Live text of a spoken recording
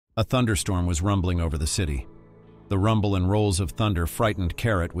A thunderstorm was rumbling over the city. The rumble and rolls of thunder frightened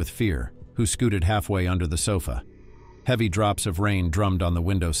Karat with fear, who scooted halfway under the sofa. Heavy drops of rain drummed on the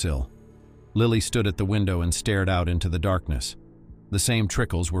windowsill. Lily stood at the window and stared out into the darkness. The same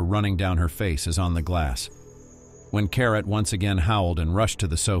trickles were running down her face as on the glass. When Karat once again howled and rushed to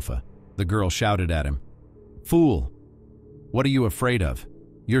the sofa, the girl shouted at him, "Fool! What are you afraid of?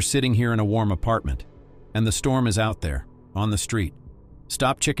 You're sitting here in a warm apartment, and the storm is out there, on the street.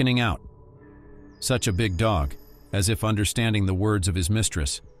 Stop chickening out." Such a big dog, as if understanding the words of his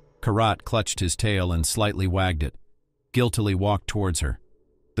mistress, Karat clutched his tail and slightly wagged it. Guiltily walked towards her.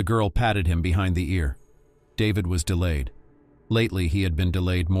 The girl patted him behind the ear. David was delayed. Lately, he had been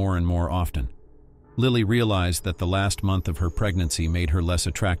delayed more and more often. Lily realized that the last month of her pregnancy made her less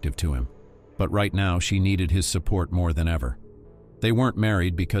attractive to him, but right now she needed his support more than ever. They weren't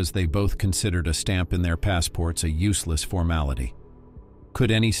married because they both considered a stamp in their passports a useless formality.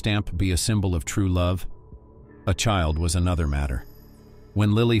 Could any stamp be a symbol of true love? A child was another matter.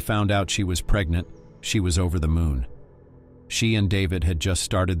 When Lily found out she was pregnant, she was over the moon. She and David had just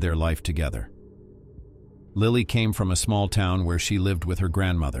started their life together. Lily came from a small town where she lived with her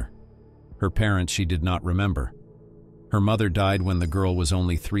grandmother. Her parents she did not remember. Her mother died when the girl was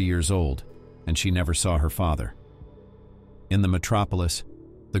only 3 years old, and she never saw her father. In the metropolis,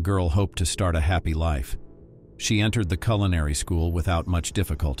 the girl hoped to start a happy life. She entered the culinary school without much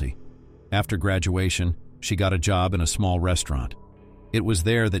difficulty. After graduation, she got a job in a small restaurant. It was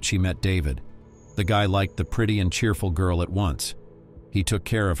there that she met David. The guy liked the pretty and cheerful girl at once. He took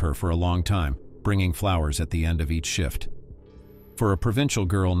care of her for a long time, bringing flowers at the end of each shift. For a provincial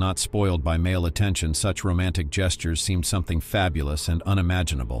girl not spoiled by male attention, such romantic gestures seemed something fabulous and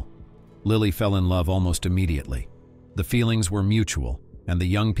unimaginable. Lily fell in love almost immediately. The feelings were mutual, and the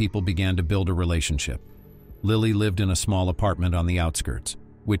young people began to build a relationship. Lily lived in a small apartment on the outskirts,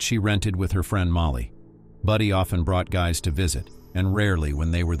 which she rented with her friend Molly. Buddy often brought guys to visit, and rarely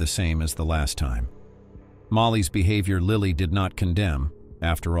when they were the same as the last time. Molly's behavior Lily did not condemn.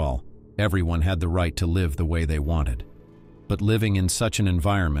 After all, everyone had the right to live the way they wanted. But living in such an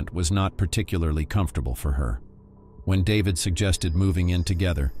environment was not particularly comfortable for her. When David suggested moving in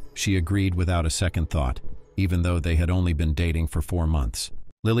together, she agreed without a second thought, even though they had only been dating for 4 months.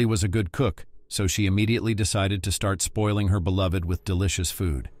 Lily was a good cook, so she immediately decided to start spoiling her beloved with delicious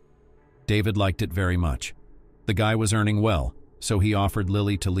food. David liked it very much. The guy was earning well, so he offered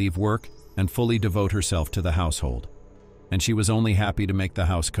Lily to leave work and fully devote herself to the household. And she was only happy to make the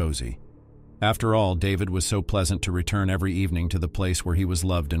house cozy. After all, David was so pleasant to return every evening to the place where he was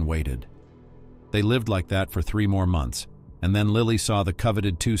loved and waited. They lived like that for 3 more months, and then Lily saw the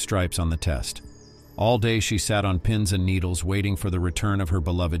coveted 2 stripes on the test. All day she sat on pins and needles waiting for the return of her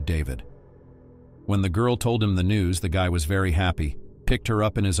beloved David. When the girl told him the news, the guy was very happy, picked her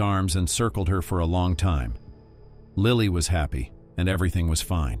up in his arms and circled her for a long time. Lily was happy, and everything was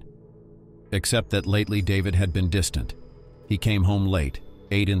fine. Except that lately David had been distant. He came home late,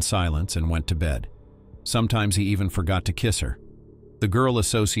 ate in silence, and went to bed. Sometimes he even forgot to kiss her. The girl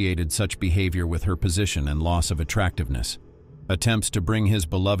associated such behavior with her position and loss of attractiveness. Attempts to bring his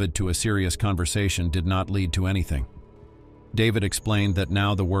beloved to a serious conversation did not lead to anything. David explained that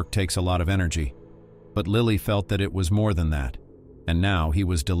now the work takes a lot of energy, but Lily felt that it was more than that, and now he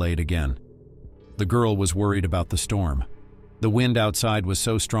was delayed again. The girl was worried about the storm. The wind outside was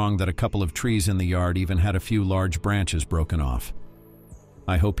so strong that a couple of trees in the yard even had a few large branches broken off.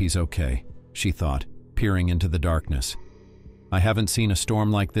 "I hope he's okay," she thought, peering into the darkness. "I haven't seen a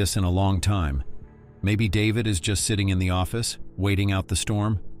storm like this in a long time. Maybe David is just sitting in the office, waiting out the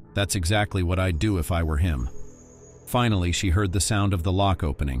storm. That's exactly what I'd do if I were him." Finally, she heard the sound of the lock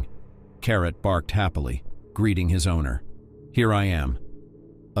opening. Karat barked happily, greeting his owner. "Here I am."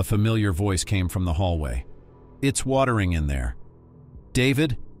 A familiar voice came from the hallway. "It's watering in there."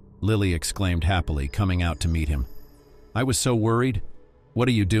 "David?" Lily exclaimed happily, coming out to meet him. "I was so worried. What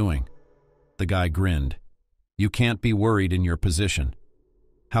are you doing?" The guy grinned. "You can't be worried in your position."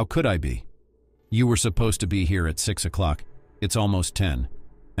 "How could I be? You were supposed to be here at 6 o'clock. It's almost 10,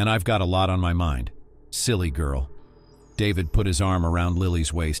 and I've got a lot on my mind." "Silly girl." David put his arm around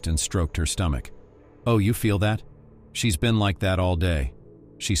Lily's waist and stroked her stomach. "Oh, you feel that? She's been like that all day."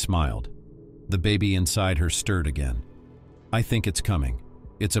 She smiled. The baby inside her stirred again. "I think it's coming.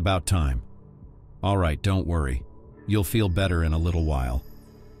 It's about time." "All right, don't worry. You'll feel better in a little while."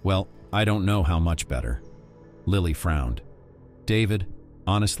 "Well, I don't know how much better." Lily frowned. "David,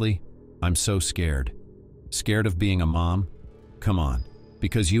 honestly, I'm so scared." "Scared of being a mom? Come on,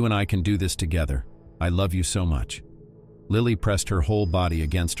 because you and I can do this together. I love you so much." Lily pressed her whole body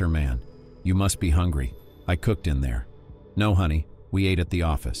against her man. "You must be hungry. I cooked in there." "No, honey, We ate at the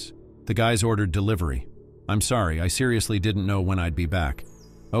office. The guys ordered delivery. I'm sorry, I seriously didn't know when I'd be back.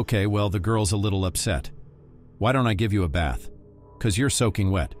 Okay, well, the girl's a little upset. Why don't I give you a bath? 'Cause you're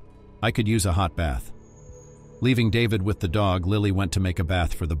soaking wet. I could use a hot bath. Leaving David with the dog, Lily went to make a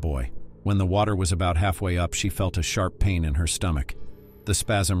bath for the boy. When the water was about halfway up, she felt a sharp pain in her stomach. The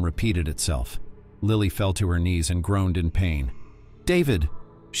spasm repeated itself. Lily fell to her knees and groaned in pain. "David!"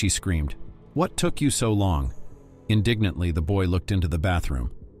 she screamed. "What took you so long?" Indignantly, the boy looked into the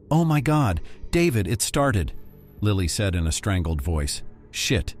bathroom. "Oh my God! David, it started!" Lily said in a strangled voice.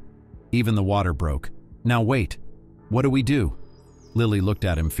 "Shit! Even the water broke. Now wait! What do we do?" Lily looked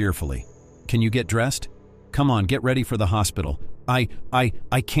at him fearfully. "Can you get dressed? Come on, get ready for the hospital. I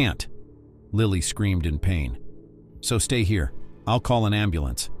can't!" Lily screamed in pain. "So stay here. I'll call an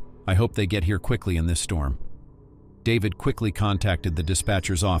ambulance. I hope they get here quickly in this storm." David quickly contacted the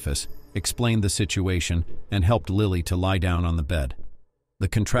dispatcher's office, explained the situation, and helped Lily to lie down on the bed. The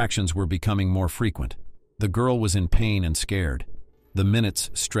contractions were becoming more frequent. The girl was in pain and scared. The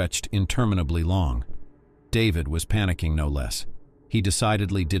minutes stretched interminably long. David was panicking no less. He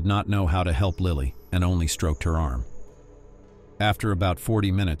decidedly did not know how to help Lily and only stroked her arm. After about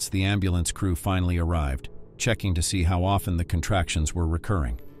 40 minutes, the ambulance crew finally arrived, checking to see how often the contractions were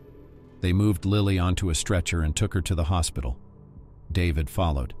recurring. They moved Lily onto a stretcher and took her to the hospital. David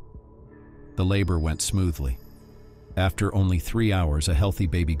followed. The labor went smoothly. After only 3 hours, a healthy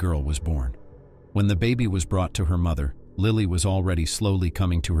baby girl was born. When the baby was brought to her mother, Lily was already slowly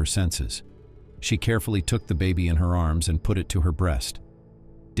coming to her senses. She carefully took the baby in her arms and put it to her breast.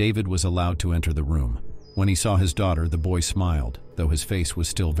 David was allowed to enter the room. When he saw his daughter, the boy smiled, though his face was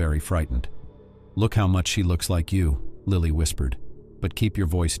still very frightened. "Look how much she looks like you," Lily whispered. "But keep your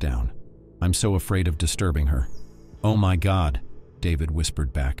voice down. I'm so afraid of disturbing her." "Oh my God," David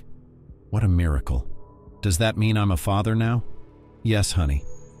whispered back. "What a miracle. Does that mean I'm a father now?" "Yes, honey,"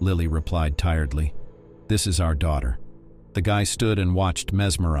 Lily replied tiredly. "This is our daughter." The guy stood and watched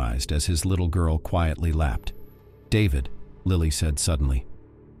mesmerized as his little girl quietly lapped. "David," Lily said suddenly,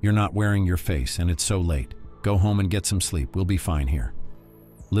 "you're not wearing your face and it's so late. Go home and get some sleep. We'll be fine here."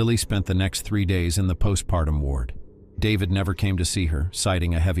 Lily spent the next 3 days in the postpartum ward. David never came to see her,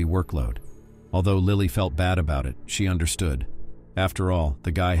 citing a heavy workload. Although Lily felt bad about it, she understood. After all,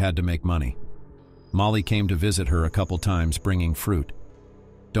 the guy had to make money. Molly came to visit her a couple times, bringing fruit.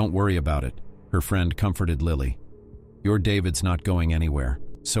 "Don't worry about it," her friend comforted Lily. "Your David's not going anywhere.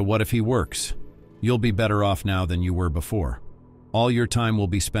 So what if he works? You'll be better off now than you were before. All your time will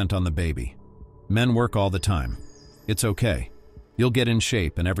be spent on the baby. Men work all the time. It's okay. You'll get in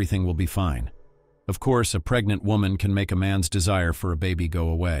shape and everything will be fine. Of course, a pregnant woman can make a man's desire for a baby go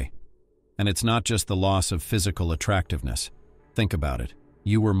away. And it's not just the loss of physical attractiveness. Think about it.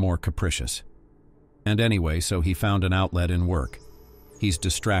 You were more capricious. And anyway, so he found an outlet in work. He's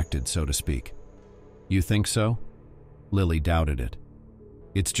distracted, so to speak." "You think so?" Lily doubted it.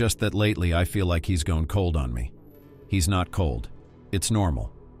 "It's just that lately I feel like he's gone cold on me." "He's not cold. It's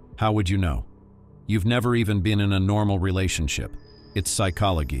normal. How would you know? You've never even been in a normal relationship. It's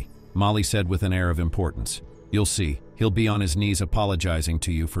psychology," Molly said with an air of importance. "You'll see, he'll be on his knees apologizing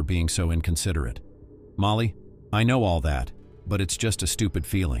to you for being so inconsiderate." "Molly, I know all that, but it's just a stupid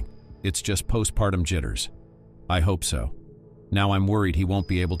feeling. It's just postpartum jitters." "I hope so. Now I'm worried he won't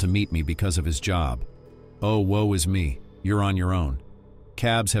be able to meet me because of his job." "Oh, woe is me. You're on your own.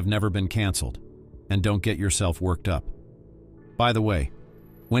 Cabs have never been canceled. And don't get yourself worked up. By the way,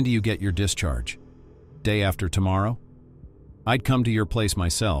 when do you get your discharge? Day after tomorrow? I'd come to your place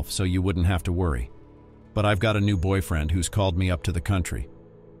myself so you wouldn't have to worry. But I've got a new boyfriend who's called me up to the country.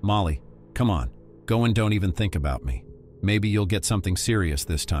 Molly, come on, go and don't even think about me. Maybe you'll get something serious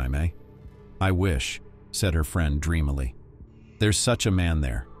this time, eh?" "I wish," said her friend dreamily. "There's such a man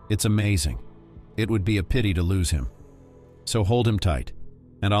there. It's amazing. It would be a pity to lose him. So hold him tight,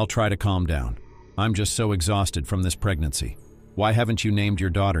 and I'll try to calm down. I'm just so exhausted from this pregnancy. Why haven't you named your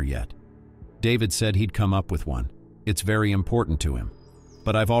daughter yet?" "David said he'd come up with one. It's very important to him.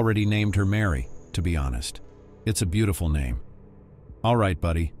 But I've already named her Mary, to be honest. It's a beautiful name." "All right,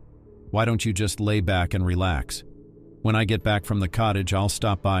 buddy. Why don't you just lay back and relax? When I get back from the cottage, I'll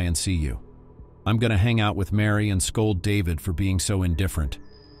stop by and see you. I'm gonna hang out with Mary and scold David for being so indifferent.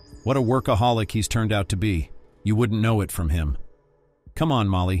 What a workaholic he's turned out to be. You wouldn't know it from him. Come on,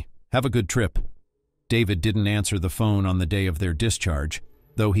 Molly. Have a good trip." David didn't answer the phone on the day of their discharge,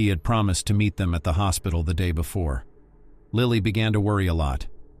 though he had promised to meet them at the hospital the day before. Lily began to worry a lot.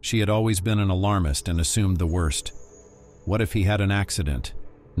 She had always been an alarmist and assumed the worst. What if he had an accident?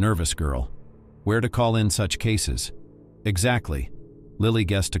 Nervous girl. Where to call in such cases? Exactly. Lily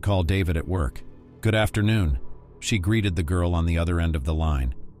guessed to call David at work. "Good afternoon." She greeted the girl on the other end of the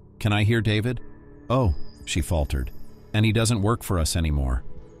line. "Can I hear David?" "Oh," she faltered. "And he doesn't work for us anymore."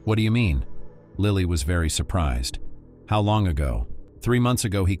 "What do you mean?" Lily was very surprised. "How long ago?" 3 months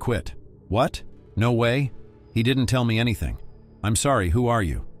ago he quit." "What? No way. He didn't tell me anything." "I'm sorry, who are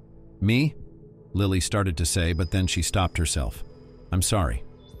you?" "Me?" Lily started to say, but then she stopped herself. "I'm sorry.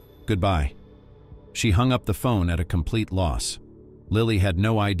 Goodbye." She hung up the phone at a complete loss. Lily had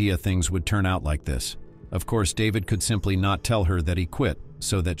no idea things would turn out like this. Of course, David could simply not tell her that he quit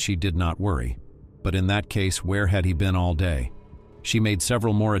so that she did not worry. But in that case, where had he been all day? She made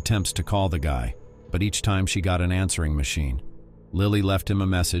several more attempts to call the guy, but each time she got an answering machine. Lily left him a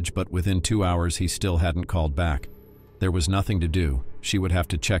message, but within 2 hours he still hadn't called back. There was nothing to do. She would have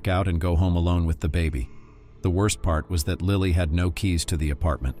to check out and go home alone with the baby. The worst part was that Lily had no keys to the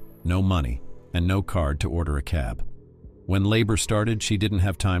apartment, no money, and no card to order a cab. When labor started, she didn't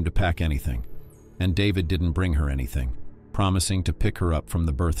have time to pack anything, and David didn't bring her anything, promising to pick her up from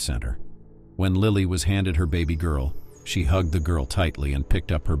the birth center. When Lily was handed her baby girl, she hugged the girl tightly and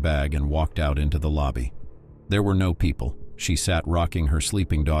picked up her bag and walked out into the lobby. There were no people. She sat rocking her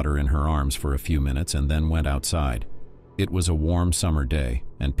sleeping daughter in her arms for a few minutes and then went outside. It was a warm summer day,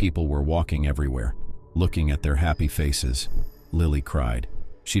 and people were walking everywhere, looking at their happy faces. Lily cried.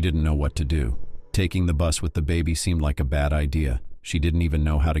 She didn't know what to do. Taking the bus with the baby seemed like a bad idea. She didn't even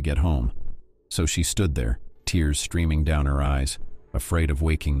know how to get home. So she stood there, tears streaming down her eyes, afraid of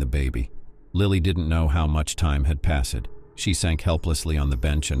waking the baby. Lily didn't know how much time had passed. She sank helplessly on the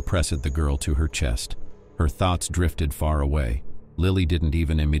bench and pressed the girl to her chest. Her thoughts drifted far away. Lily didn't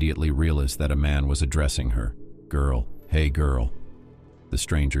even immediately realize that a man was addressing her. "Girl, hey girl." The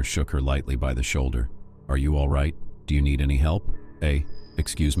stranger shook her lightly by the shoulder. "Are you all right? Do you need any help?"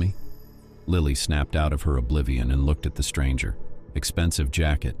 Excuse me?" Lily snapped out of her oblivion and looked at the stranger. Expensive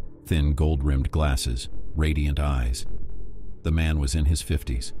jacket, thin gold-rimmed glasses, radiant eyes. The man was in his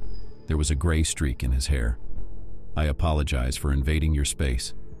 50s. There was a gray streak in his hair. "I apologize for invading your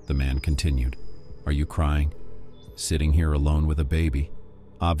space," the man continued. "Are you crying? Sitting here alone with a baby?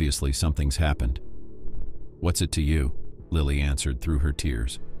 Obviously something's happened." "What's it to you?" Lily answered through her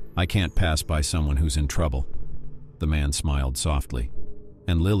tears. "I can't pass by someone who's in trouble." The man smiled softly,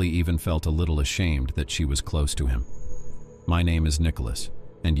 and Lily even felt a little ashamed that she was close to him. "My name is Nicholas.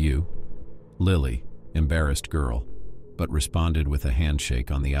 And you?" Lily, embarrassed girl, but responded with a handshake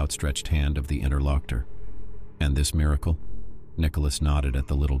on the outstretched hand of the interlocutor. "And this miracle?" Nicholas nodded at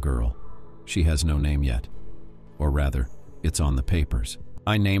the little girl. "She has no name yet. Or rather, it's on the papers.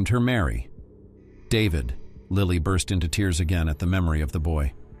 I named her Mary." "David." Lily burst into tears again at the memory of the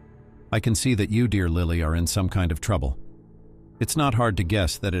boy. "I can see that you, dear Lily, are in some kind of trouble. It's not hard to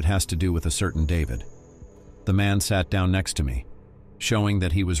guess that it has to do with a certain David." The man sat down next to me, showing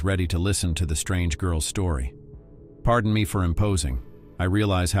that he was ready to listen to the strange girl's story. "Pardon me for imposing. I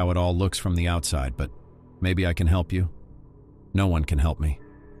realize how it all looks from the outside, but maybe I can help you?" "No one can help me."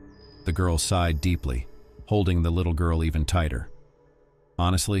 The girl sighed deeply, holding the little girl even tighter.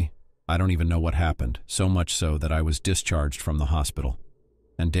 "Honestly, I don't even know what happened, so much so that I was discharged from the hospital.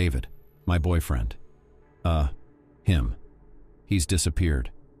 And David, my boyfriend, him. He's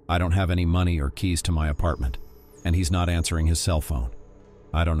disappeared. I don't have any money or keys to my apartment, and he's not answering his cell phone.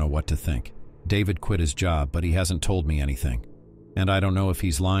 I don't know what to think. David quit his job, but he hasn't told me anything. And I don't know if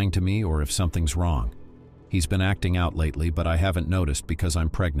he's lying to me or if something's wrong. He's been acting out lately, but I haven't noticed because I'm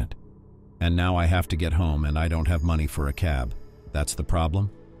pregnant. And now I have to get home and I don't have money for a cab. That's the problem?"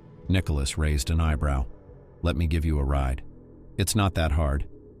 Nicholas raised an eyebrow. "Let me give you a ride." "It's not that hard.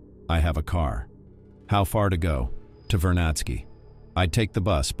 I have a car." "How far to go?" "To Vernadsky. I'd take the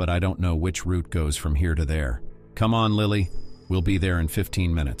bus, but I don't know which route goes from here to there." "Come on, Lily. We'll be there in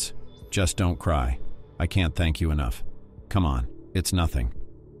 15 minutes. Just don't cry. I can't thank you enough. Come on, it's nothing."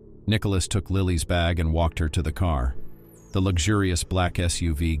 Nicholas took Lily's bag and walked her to the car. The luxurious black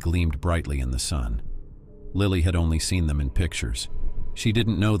SUV gleamed brightly in the sun. Lily had only seen them in pictures. She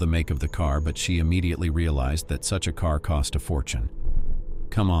didn't know the make of the car, but she immediately realized that such a car cost a fortune.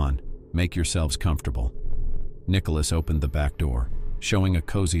 "Come on, make yourselves comfortable." Nicholas opened the back door, showing a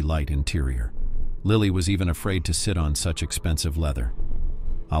cozy light interior. Lily was even afraid to sit on such expensive leather.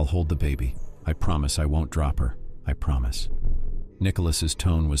 "I'll hold the baby. I promise I won't drop her. I promise." Nicholas's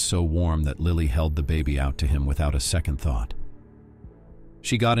tone was so warm that Lily held the baby out to him without a second thought.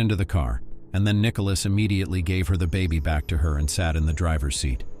 She got into the car, and then Nicholas immediately gave her the baby back to her and sat in the driver's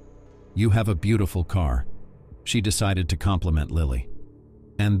seat. "You have a beautiful car." She decided to compliment Lily.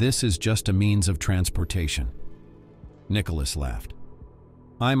 "And this is just a means of transportation." Nicholas laughed.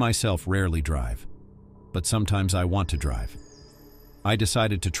 "I myself rarely drive, but sometimes I want to drive. I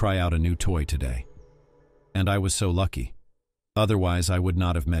decided to try out a new toy today." And I was so lucky. Otherwise, I would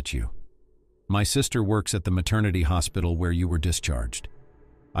not have met you. My sister works at the maternity hospital where you were discharged.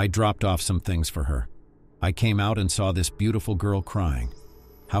 I dropped off some things for her. I came out and saw this beautiful girl crying.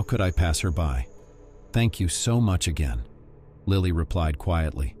 How could I pass her by? Thank you so much again, Lily replied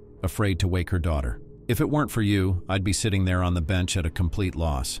quietly, afraid to wake her daughter. If it weren't for you, I'd be sitting there on the bench at a complete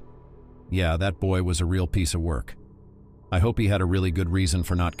loss. Yeah, that boy was a real piece of work. I hope he had a really good reason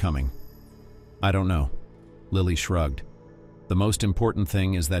for not coming. I don't know. Lily shrugged. The most important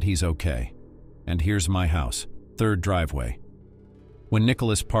thing is that he's okay. And here's my house, 3rd driveway. When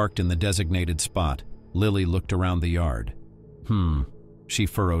Nicholas parked in the designated spot, Lily looked around the yard. She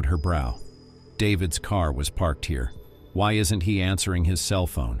furrowed her brow. David's car was parked here. Why isn't he answering his cell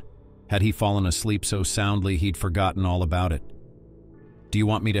phone? Had he fallen asleep so soundly he'd forgotten all about it? Do you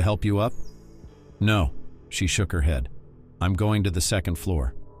want me to help you up? No, she shook her head. I'm going to the 2nd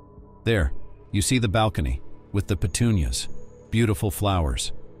floor. There, you see the balcony, with the petunias, beautiful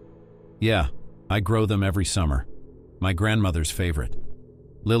flowers. Yeah, I grow them every summer. My grandmother's favorite.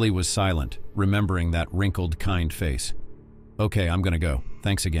 Lily was silent, remembering that wrinkled, kind face. Okay, I'm gonna go.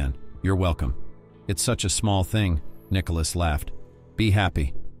 Thanks again. You're welcome. It's such a small thing, Nicholas laughed. Be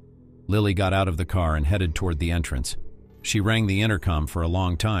happy. Lily got out of the car and headed toward the entrance. She rang the intercom for a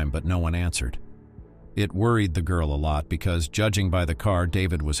long time, but no one answered. It worried the girl a lot because, judging by the car,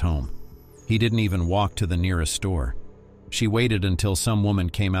 David was home. He didn't even walk to the nearest store. She waited until some woman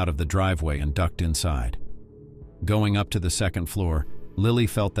came out of the driveway and ducked inside. Going up to the 2nd floor, Lily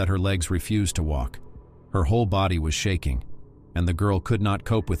felt that her legs refused to walk. Her whole body was shaking, and the girl could not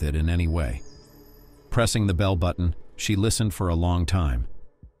cope with it in any way. Pressing the bell button, she listened for a long time,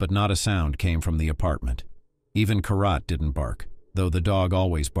 but not a sound came from the apartment. Even Karat didn't bark, though the dog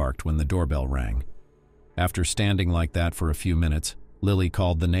always barked when the doorbell rang. After standing like that for a few minutes, Lily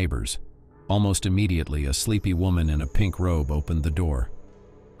called the neighbors. Almost immediately, a sleepy woman in a pink robe opened the door.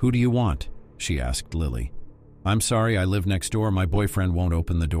 "Who do you want?" she asked Lily. "I'm sorry, I live next door. My boyfriend won't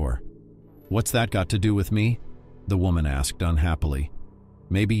open the door." "What's that got to do with me?" the woman asked unhappily.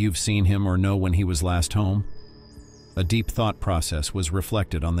 "Maybe you've seen him or know when he was last home?" A deep thought process was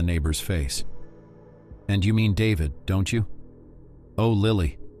reflected on the neighbor's face. "And you mean David, don't you?" "Oh,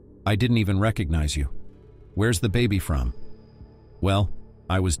 Lily, I didn't even recognize you. Where's the baby from?" "Well,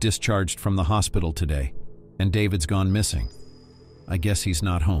 I was discharged from the hospital today, and David's gone missing. I guess he's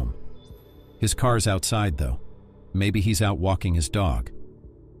not home. His car's outside, though. Maybe he's out walking his dog."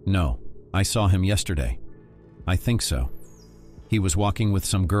 "No, I saw him yesterday." "I think so. He was walking with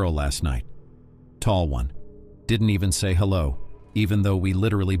some girl last night. Tall one. Didn't even say hello, even though we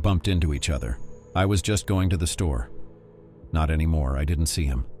literally bumped into each other. I was just going to the store." "Not anymore, I didn't see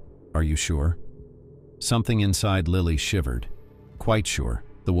him." "Are you sure?" Something inside Lily shivered. "Quite sure,"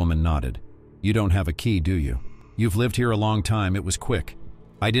 the woman nodded. "You don't have a key, do you? You've lived here a long time, it was quick.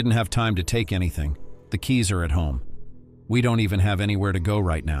 I didn't have time to take anything. The keys are at home. We don't even have anywhere to go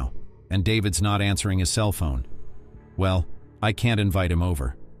right now, and David's not answering his cell phone. Well, I can't invite him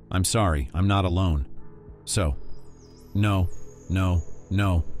over. I'm sorry, I'm not alone. So, no,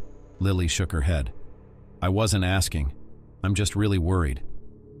 Lily shook her head. "I wasn't asking. I'm just really worried.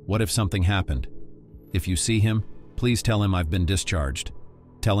 What if something happened? If you see him, please tell him I've been discharged.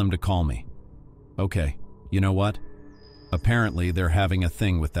 Tell him to call me." "Okay, you know what? Apparently they're having a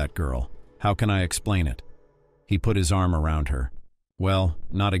thing with that girl. How can I explain it?" He put his arm around her. "Well,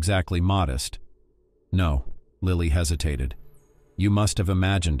 not exactly modest." "No," Lily hesitated. "You must have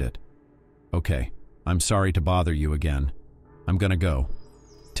imagined it." "Okay, I'm sorry to bother you again. I'm gonna go."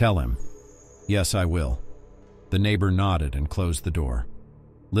 "Tell him." "Yes, I will." The neighbor nodded and closed the door.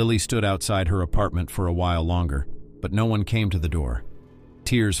 Lily stood outside her apartment for a while longer, but no one came to the door.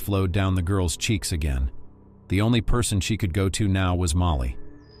 Tears flowed down the girl's cheeks again. The only person she could go to now was Molly,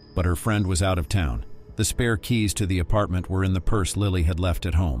 but her friend was out of town. The spare keys to the apartment were in the purse Lily had left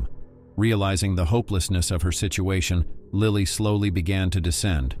at home. Realizing the hopelessness of her situation, Lily slowly began to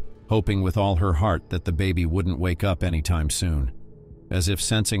descend, hoping with all her heart that the baby wouldn't wake up anytime soon. As if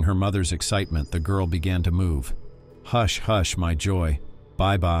sensing her mother's excitement, the girl began to move. "Hush, hush, my joy.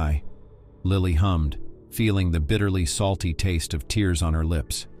 Bye-bye," Lily hummed, feeling the bitterly salty taste of tears on her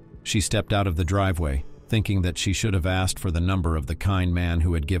lips. She stepped out of the driveway, thinking that she should have asked for the number of the kind man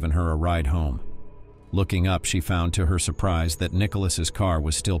who had given her a ride home. Looking up, she found to her surprise that Nicholas's car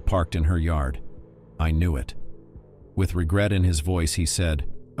was still parked in her yard. "I knew it." With regret in his voice, he said,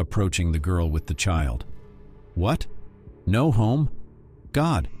 approaching the girl with the child. "What? No home?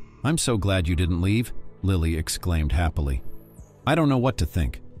 God, I'm so glad you didn't leave," Lily exclaimed happily. "I don't know what to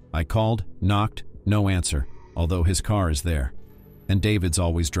think. I called, knocked, no answer, although his car is there. And David's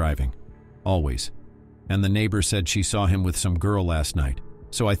always driving. Always. And the neighbor said she saw him with some girl last night,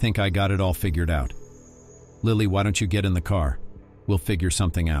 so I think I got it all figured out. Lily, why don't you get in the car? We'll figure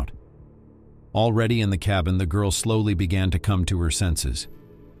something out." Already in the cabin, the girl slowly began to come to her senses.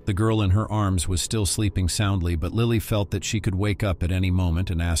 The girl in her arms was still sleeping soundly, but Lily felt that she could wake up at any moment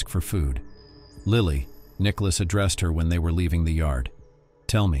and ask for food. "Lily," Nicholas addressed her when they were leaving the yard.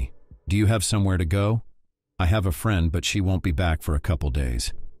 "Tell me, do you have somewhere to go? I have a friend, but she won't be back for a couple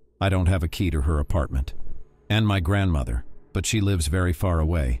days. I don't have a key to her apartment. And my grandmother, but she lives very far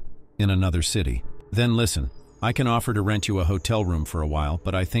away, in another city. Then listen, I can offer to rent you a hotel room for a while,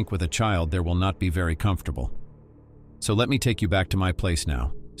 but I think with a child there will not be very comfortable. So let me take you back to my place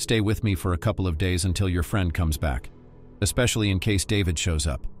now. Stay with me for a couple of days until your friend comes back, especially in case David shows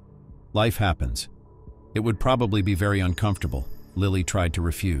up. Life happens. It would probably be very uncomfortable." Lily tried to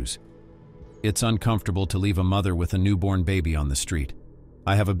refuse. "It's uncomfortable to leave a mother with a newborn baby on the street.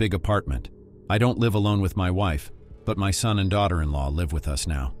 I have a big apartment. I don't live alone with my wife, but my son and daughter-in-law live with us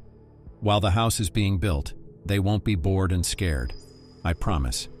now. While the house is being built, they won't be bored and scared. I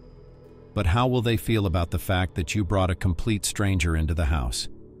promise. But how will they feel about the fact that you brought a complete stranger into the house,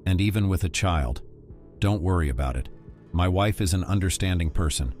 and even with a child? Don't worry about it. My wife is an understanding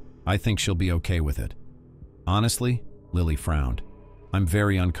person. I think she'll be okay with it." "Honestly?" Lily frowned. "I'm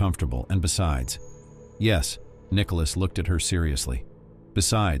very uncomfortable, and besides..." "Yes," Nicholas looked at her seriously.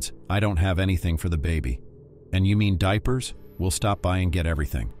 "Besides, I don't have anything for the baby." "And you mean diapers? We'll stop by and get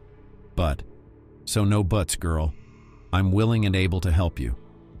everything." "But..." "So no buts, girl. I'm willing and able to help you.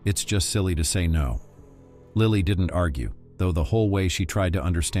 It's just silly to say no." Lily didn't argue, though the whole way she tried to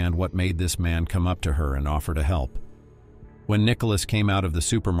understand what made this man come up to her and offer to help. When Nicholas came out of the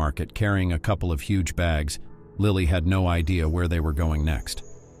supermarket carrying a couple of huge bags, Lily had no idea where they were going next.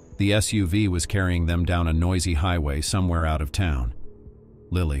 The SUV was carrying them down a noisy highway somewhere out of town.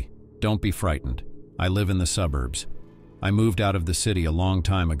 "Lily, don't be frightened. I live in the suburbs. I moved out of the city a long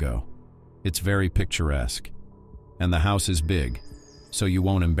time ago. It's very picturesque. And the house is big, so you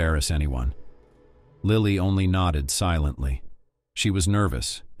won't embarrass anyone." Lily only nodded silently. She was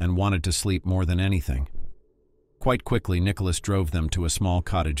nervous and wanted to sleep more than anything. Quite quickly, Nicholas drove them to a small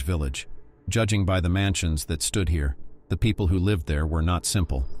cottage village. Judging by the mansions that stood here, the people who lived there were not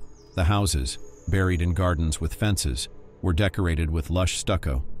simple. The houses, buried in gardens with fences, were decorated with lush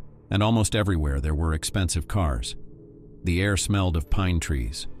stucco, and almost everywhere there were expensive cars. The air smelled of pine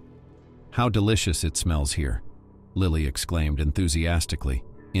trees. "How delicious it smells here," Lily exclaimed enthusiastically,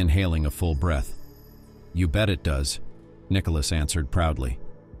 inhaling a full breath. "You bet it does," Nicholas answered proudly.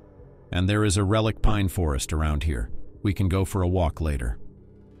 "And there is a relic pine forest around here. We can go for a walk later."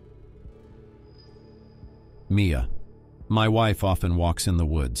 Mia. My wife often walks in the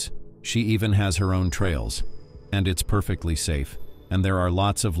woods. She even has her own trails. And it's perfectly safe. And there are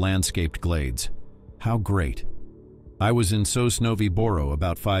lots of landscaped glades. How great. I was in Sosnovi Boro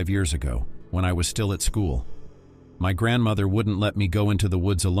about 5 years ago, when I was still at school. My grandmother wouldn't let me go into the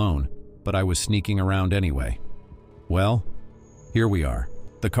woods alone, but I was sneaking around anyway. Well, here we are.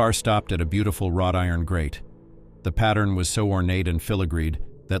 The car stopped at a beautiful wrought iron grate. The pattern was so ornate and filigreed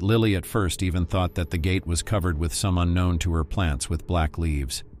that Lily at first even thought that the gate was covered with some unknown to her plants with black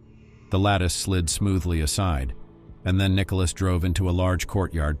leaves. The lattice slid smoothly aside, and then Nicholas drove into a large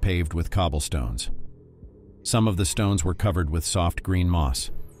courtyard paved with cobblestones. Some of the stones were covered with soft green moss.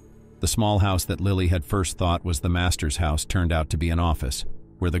 The small house that Lily had first thought was the master's house turned out to be an office,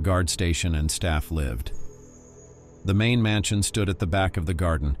 where the guard station and staff lived. The main mansion stood at the back of the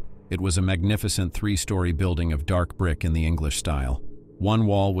garden. It was a magnificent 3-story building of dark brick in the English style. One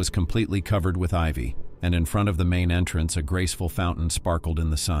wall was completely covered with ivy, and in front of the main entrance a graceful fountain sparkled in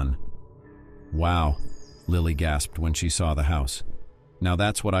the sun. "Wow," Lily gasped when she saw the house. "Now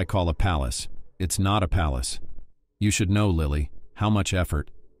that's what I call a palace. It's not a palace. You should know, Lily, how much effort,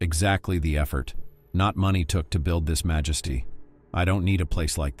 exactly the effort, not money took to build this majesty. I don't need a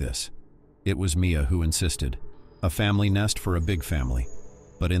place like this." It was Mia who insisted. A family nest for a big family.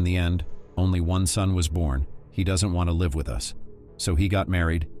 But in the end, only one son was born. He doesn't want to live with us. So he got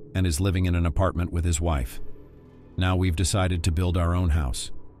married and is living in an apartment with his wife. Now we've decided to build our own house,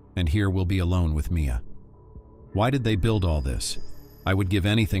 and here we'll be alone with Mia. Why did they build all this? I would give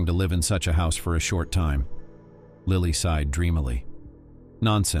anything to live in such a house for a short time. Lily sighed dreamily.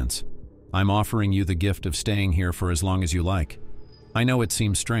 Nonsense. I'm offering you the gift of staying here for as long as you like. I know it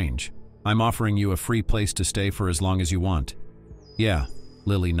seems strange. I'm offering you a free place to stay for as long as you want. Yeah,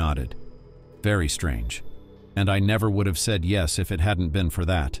 Lily nodded. Very strange. And I never would have said yes if it hadn't been for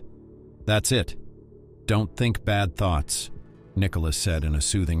that. That's it. Don't think bad thoughts, Nicholas said in a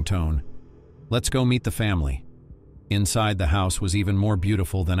soothing tone. Let's go meet the family. Inside the house was even more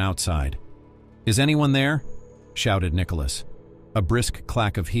beautiful than outside. "Is anyone there?" shouted Nicholas. A brisk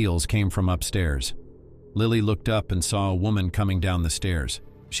clack of heels came from upstairs. Lily looked up and saw a woman coming down the stairs.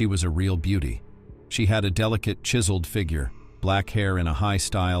 She was a real beauty. She had a delicate, chiseled figure, black hair in a high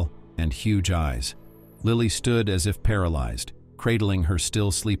style, and huge eyes. Lily stood as if paralyzed, cradling her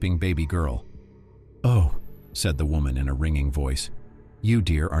still sleeping baby girl. "Oh," said the woman in a ringing voice. "You,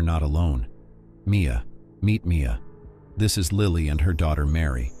 dear, are not alone. Mia, meet Mia. This is Lily and her daughter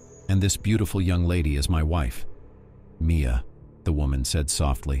Mary, and this beautiful young lady is my wife." "Mia," the woman said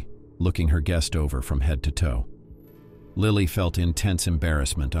softly, looking her guest over from head to toe. Lily felt intense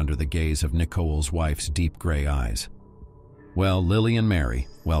embarrassment under the gaze of Nicole's wife's deep gray eyes. "Well, Lily and Mary,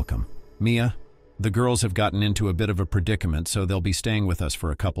 welcome. Mia, the girls have gotten into a bit of a predicament, so they'll be staying with us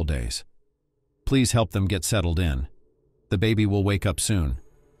for a couple days. Please help them get settled in. The baby will wake up soon."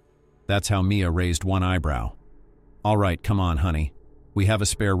 That's how Mia raised one eyebrow. "All right, come on, honey. We have a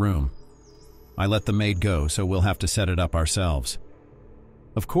spare room. I let the maid go, so we'll have to set it up ourselves."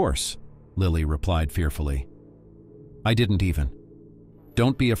 "Of course," Lily replied fearfully. "I didn't even.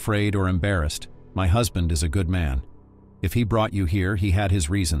 Don't be afraid or embarrassed. My husband is a good man. If he brought you here, he had his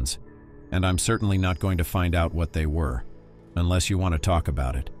reasons, and I'm certainly not going to find out what they were, unless you want to talk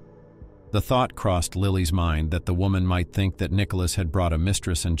about it." The thought crossed Lily's mind that the woman might think that Nicholas had brought a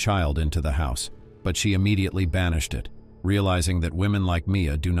mistress and child into the house, but she immediately banished it, realizing that women like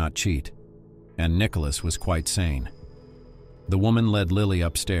Mia do not cheat, and Nicholas was quite sane. The woman led Lily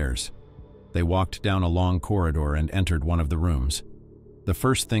upstairs. They walked down a long corridor and entered one of the rooms. The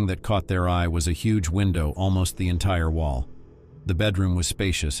first thing that caught their eye was a huge window almost the entire wall. The bedroom was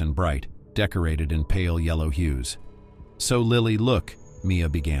spacious and bright, decorated in pale yellow hues. "So Lily, look," Mia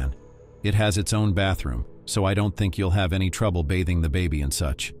began. "It has its own bathroom, so I don't think you'll have any trouble bathing the baby and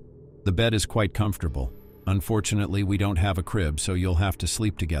such. The bed is quite comfortable. Unfortunately, we don't have a crib, so you'll have to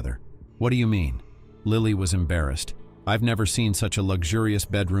sleep together." "What do you mean?" Lily was embarrassed. "I've never seen such a luxurious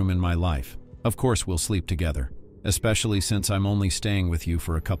bedroom in my life. Of course we'll sleep together, especially since I'm only staying with you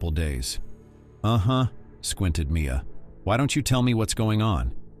for a couple days." "Uh-huh," squinted Mia. "Why don't you tell me what's going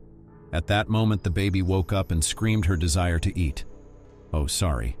on?" At that moment, the baby woke up and screamed her desire to eat. "Oh,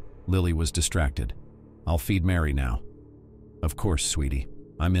 sorry." Lily was distracted. "I'll feed Mary now." "Of course, sweetie.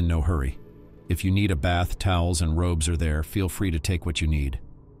 I'm in no hurry. If you need a bath, towels and robes are there. Feel free to take what you need.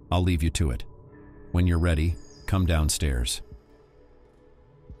 I'll leave you to it. When you're ready, come downstairs."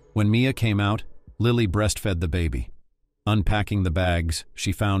 When Mia came out, Lily breastfed the baby. Unpacking the bags,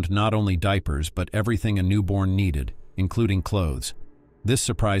 she found not only diapers but everything a newborn needed, including clothes. This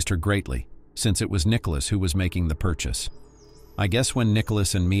surprised her greatly, since it was Nicholas who was making the purchase. I guess when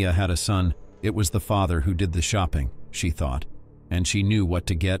Nicholas and Mia had a son, it was the father who did the shopping, she thought, and she knew what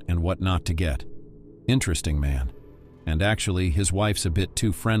to get and what not to get. Interesting man. And actually, his wife's a bit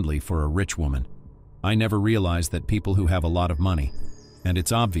too friendly for a rich woman. I never realized that people who have a lot of money, and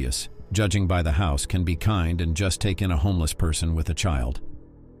it's obvious, judging by the house, can be kind and just take in a homeless person with a child.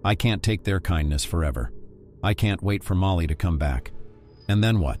 I can't take their kindness forever. I can't wait for Molly to come back. And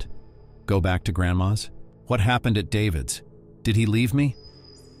then what? Go back to Grandma's? What happened at David's? Did he leave me?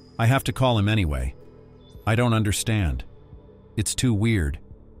 I have to call him anyway. I don't understand. It's too weird.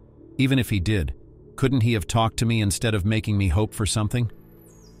 Even if he did, couldn't he have talked to me instead of making me hope for something?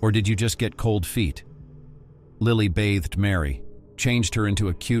 Or did you just get cold feet? Lily bathed Mary, changed her into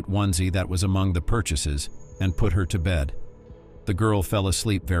a cute onesie that was among the purchases, and put her to bed. The girl fell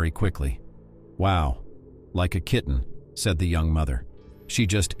asleep very quickly. "Wow, like a kitten," said the young mother. "She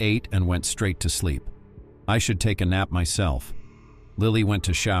just ate and went straight to sleep. I should take a nap myself." Lily went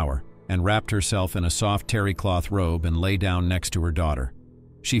to shower and wrapped herself in a soft terry cloth robe and lay down next to her daughter.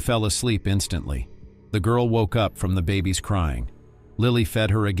 She fell asleep instantly. The girl woke up from the baby's crying. Lily fed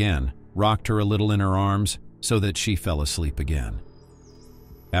her again, rocked her a little in her arms so that she fell asleep again.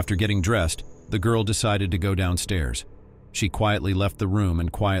 After getting dressed, the girl decided to go downstairs. She quietly left the room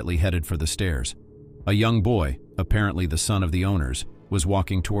and quietly headed for the stairs. A young boy, apparently the son of the owners, was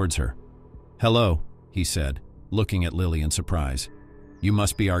walking towards her. "Hello," he said, looking at Lily in surprise. "You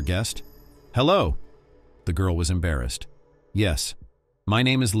must be our guest?" "Hello." The girl was embarrassed. "Yes. My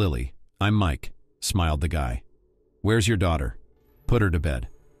name is Lily. I'm Mike," smiled the guy. "Where's your daughter?" "Put her to bed.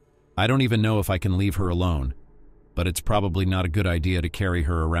 I don't even know if I can leave her alone, but it's probably not a good idea to carry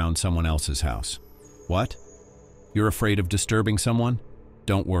her around someone else's house." "What? You're afraid of disturbing someone?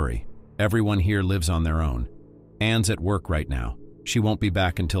 Don't worry. Everyone here lives on their own. Anne's at work right now. She won't be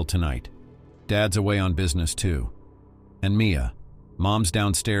back until tonight. Dad's away on business too. And Mia, Mom's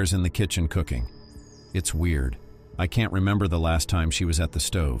downstairs in the kitchen cooking. It's weird. I can't remember the last time she was at the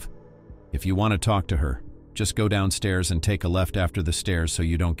stove. If you want to talk to her, just go downstairs and take a left after the stairs so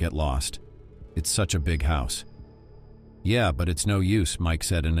you don't get lost." It's such a big house. Yeah, but it's no use, Mike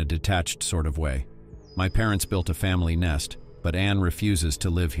said in a detached sort of way. My parents built a family nest, but Anne refuses to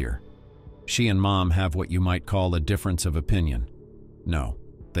live here. She and Mom have what you might call a difference of opinion. No,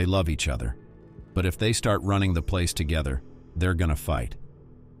 they love each other. But if they start running the place together, they're gonna fight.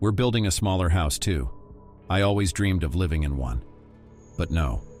 We're building a smaller house too. I always dreamed of living in one. But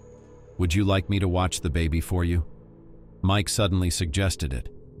no. Would you like me to watch the baby for you? Mike suddenly suggested it.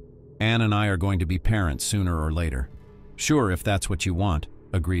 Anne and I are going to be parents sooner or later. Sure, if that's what you want,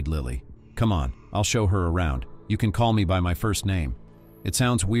 agreed Lily. Come on, I'll show her around. You can call me by my first name. It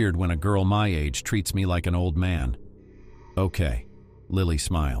sounds weird when a girl my age treats me like an old man. Okay, Lily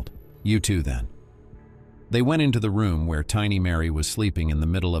smiled. You too then. They went into the room where tiny Mary was sleeping in the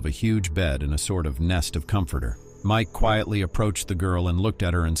middle of a huge bed in a sort of nest of comforter. Mike quietly approached the girl and looked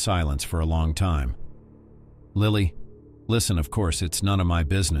at her in silence for a long time. Lily, listen, of course, it's none of my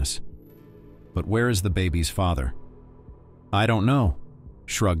business. But where is the baby's father? I don't know,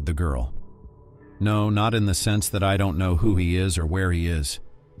 shrugged the girl. No, not in the sense that I don't know who he is or where he is.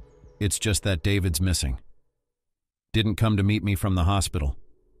 It's just that David's missing. Didn't come to meet me from the hospital.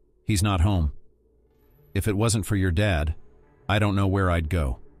 He's not home. If it wasn't for your dad, I don't know where I'd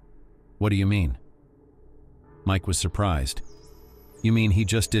go. What do you mean? Mike was surprised. You mean he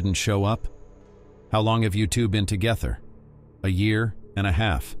just didn't show up? How long have you two been together? A year and a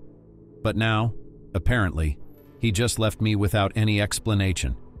half. But now, apparently, he just left me without any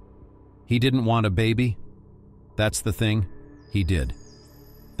explanation. He didn't want a baby? That's the thing, he did.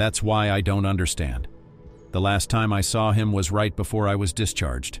 That's why I don't understand. The last time I saw him was right before I was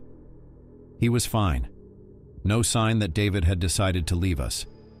discharged. He was fine. No sign that David had decided to leave us.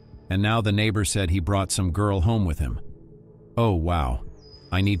 And now the neighbor said he brought some girl home with him. Oh, wow.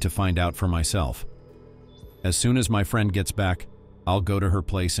 I need to find out for myself. As soon as my friend gets back, I'll go to her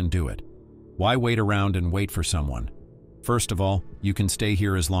place and do it. Why wait around and wait for someone? First of all, you can stay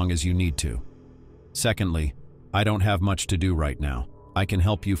here as long as you need to. Secondly, I don't have much to do right now. I can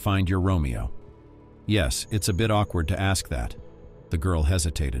help you find your Romeo. Yes, it's a bit awkward to ask that. The girl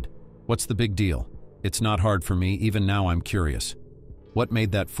hesitated. What's the big deal? It's not hard for me, even now I'm curious. What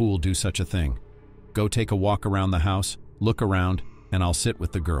made that fool do such a thing? Go take a walk around the house, look around, and I'll sit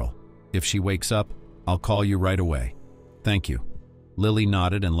with the girl. If she wakes up, I'll call you right away. Thank you. Lily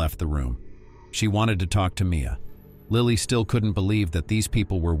nodded and left the room. She wanted to talk to Mia. Lily still couldn't believe that these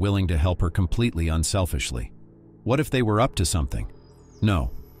people were willing to help her completely unselfishly. What if they were up to something?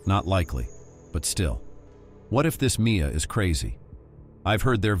 No, not likely. But still. What if this Mia is crazy? I've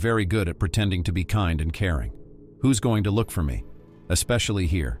heard they're very good at pretending to be kind and caring. Who's going to look for me? Especially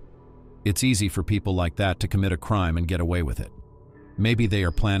here. It's easy for people like that to commit a crime and get away with it. Maybe they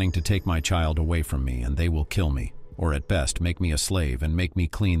are planning to take my child away from me and they will kill me, or at best make me a slave and make me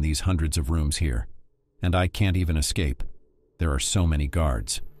clean these hundreds of rooms here. And I can't even escape. There are so many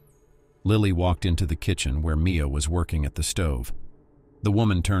guards. Lily walked into the kitchen where Mia was working at the stove. The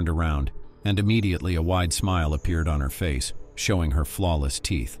woman turned around, and immediately a wide smile appeared on her face, showing her flawless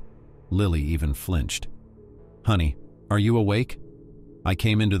teeth. Lily even flinched. Honey, are you awake? I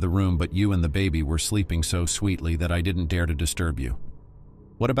came into the room, but you and the baby were sleeping so sweetly that I didn't dare to disturb you.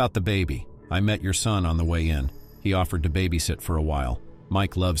 What about the baby? I met your son on the way in. He offered to babysit for a while.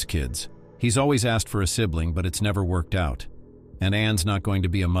 Mike loves kids. He's always asked for a sibling, but it's never worked out. And Anne's not going to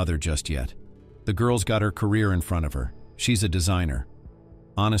be a mother just yet. The girl's got her career in front of her. She's a designer.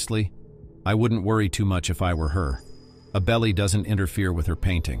 Honestly, I wouldn't worry too much if I were her. A belly doesn't interfere with her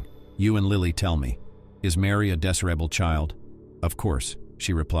painting. You and Lily tell me. Is Mary a desirable child? Of course,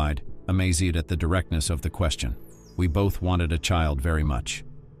 she replied, amazed at the directness of the question. We both wanted a child very much.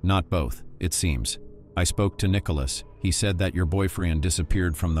 Not both, it seems. I spoke to Nicholas. He said that your boyfriend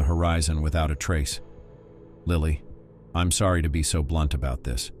disappeared from the horizon without a trace. Lily, I'm sorry to be so blunt about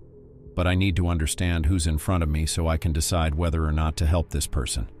this, but I need to understand who's in front of me so I can decide whether or not to help this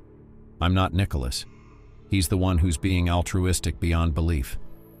person. I'm not Nicholas. He's the one who's being altruistic beyond belief.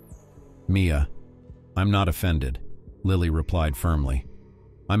 Mia, I'm not offended, Lily replied firmly.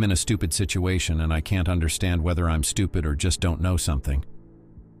 I'm in a stupid situation and I can't understand whether I'm stupid or just don't know something.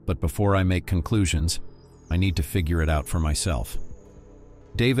 But before I make conclusions, I need to figure it out for myself.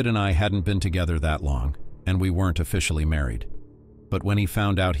 David and I hadn't been together that long, and we weren't officially married. But when he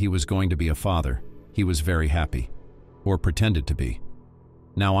found out he was going to be a father, he was very happy. Or pretended to be.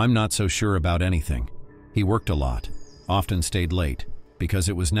 Now I'm not so sure about anything. He worked a lot, often stayed late, because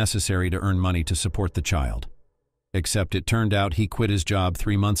it was necessary to earn money to support the child. Except it turned out he quit his job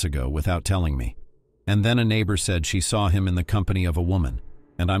 3 months ago without telling me. And then a neighbor said she saw him in the company of a woman.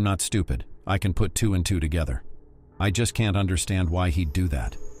 And I'm not stupid. I can put 2 and 2 together. I just can't understand why he'd do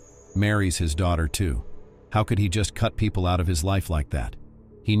that. Marries his daughter too. How could he just cut people out of his life like that?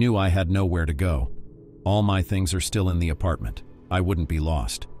 He knew I had nowhere to go. All my things are still in the apartment. I wouldn't be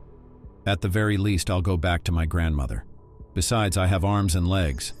lost. At the very least, I'll go back to my grandmother. Besides, I have arms and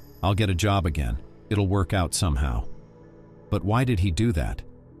legs. I'll get a job again. It'll work out somehow. But why did he do that?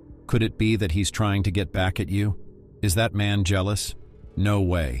 Could it be that he's trying to get back at you? Is that man jealous? No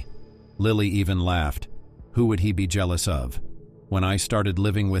way. Lily even laughed. Who would he be jealous of? When I started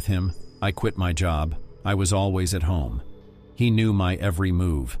living with him, I quit my job. I was always at home. He knew my every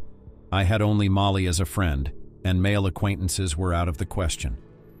move. I had only Molly as a friend, and male acquaintances were out of the question.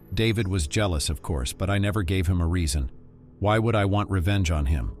 David was jealous, of course, but I never gave him a reason. Why would I want revenge on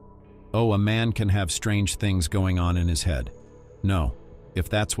him? Oh, a man can have strange things going on in his head. No, if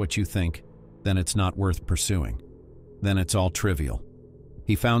that's what you think, then it's not worth pursuing. Then it's all trivial.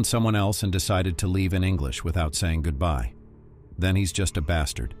 He found someone else and decided to leave in English without saying goodbye. Then he's just a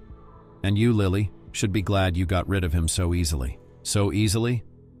bastard. And you, Lily, should be glad you got rid of him so easily. So easily?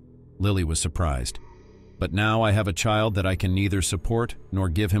 Lily was surprised. But now I have a child that I can neither support nor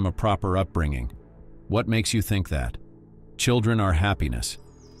give him a proper upbringing. What makes you think that? Children are happiness.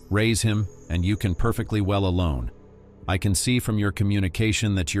 Raise him, and you can perfectly well alone. I can see from your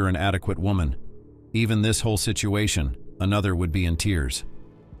communication that you're an adequate woman. Even this whole situation, another would be in tears.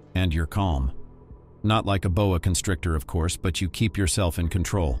 And you're calm. Not like a boa constrictor, of course, but you keep yourself in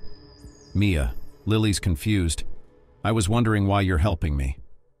control. Mia, Lily's confused. I was wondering why you're helping me.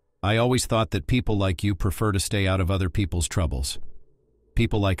 I always thought that people like you prefer to stay out of other people's troubles.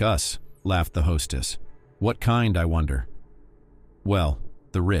 People like us, laughed the hostess. What kind, I wonder? Well,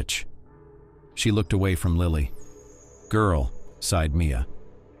 the rich. She looked away from Lily. Girl, sighed Mia.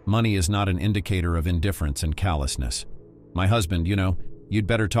 Money is not an indicator of indifference and callousness. My husband, you'd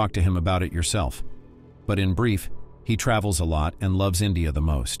better talk to him about it yourself. But in brief, he travels a lot and loves India the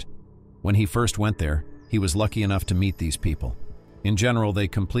most. When he first went there, he was lucky enough to meet these people. In general, they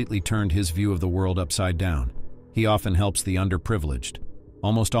completely turned his view of the world upside down. He often helps the underprivileged.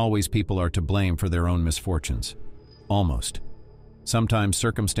 Almost always people are to blame for their own misfortunes. Almost. Sometimes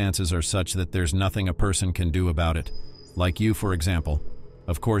circumstances are such that there's nothing a person can do about it. Like you, for example.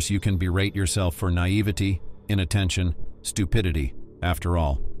 Of course, you can berate yourself for naivety, inattention, stupidity, after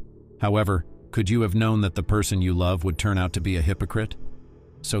all. However, could you have known that the person you love would turn out to be a hypocrite?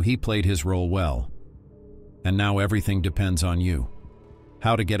 So he played his role well. And now everything depends on you.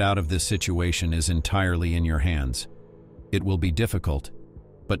 How to get out of this situation is entirely in your hands. It will be difficult,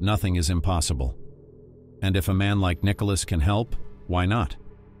 but nothing is impossible. And if a man like Nicholas can help, why not?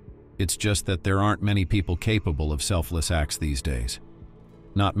 It's just that there aren't many people capable of selfless acts these days.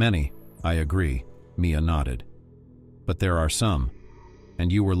 Not many, I agree, Mia nodded. But there are some,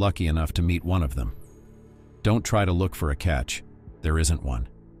 and you were lucky enough to meet one of them. Don't try to look for a catch. There isn't one.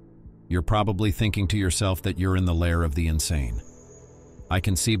 You're probably thinking to yourself that you're in the lair of the insane. I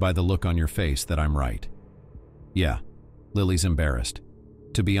can see by the look on your face that I'm right. Yeah, Lily's embarrassed.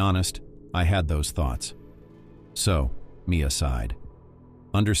 To be honest, I had those thoughts. So, Mia sighed.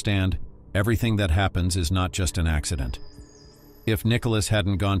 Understand, everything that happens is not just an accident. If Nicholas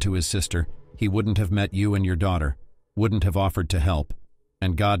hadn't gone to his sister, he wouldn't have met you and your daughter, wouldn't have offered to help,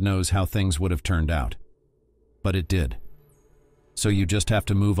 and God knows how things would have turned out. But it did. So you just have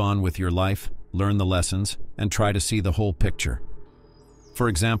to move on with your life, learn the lessons, and try to see the whole picture. For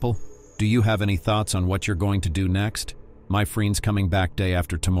example, do you have any thoughts on what you're going to do next? My friend's coming back day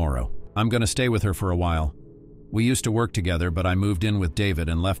after tomorrow. I'm going to stay with her for a while. We used to work together, but I moved in with David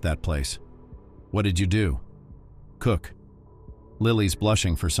and left that place. What did you do? Cook. Lily's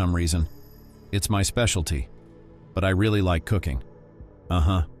blushing for some reason. It's my specialty, but I really like cooking.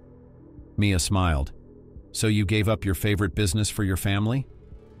 Uh-huh. Mia smiled. So you gave up your favorite business for your family?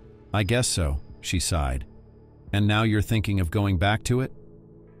 I guess so, she sighed. And now you're thinking of going back to it?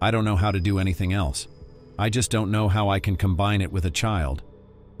 I don't know how to do anything else. I just don't know how I can combine it with a child.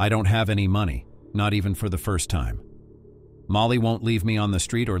 I don't have any money, not even for the first time. Molly won't leave me on the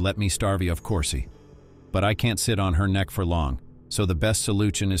street or let me starve, of course. But I can't sit on her neck for long, so the best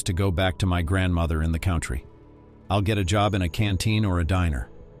solution is to go back to my grandmother in the country. I'll get a job in a canteen or a diner.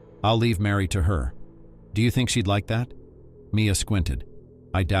 I'll leave Mary to her. Do you think she'd like that? Mia squinted.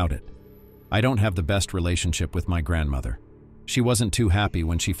 I doubt it. I don't have the best relationship with my grandmother. She wasn't too happy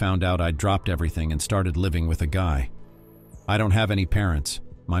when she found out I'd dropped everything and started living with a guy. I don't have any parents.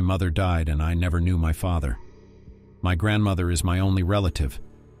 My mother died and I never knew my father. My grandmother is my only relative.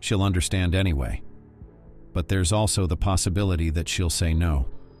 She'll understand anyway. But there's also the possibility that she'll say no.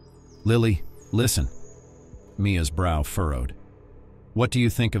 Lily, listen. Mia's brow furrowed. What do you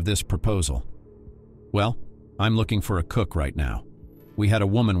think of this proposal? Well, I'm looking for a cook right now. We had a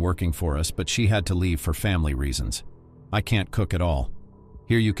woman working for us, but she had to leave for family reasons. I can't cook at all.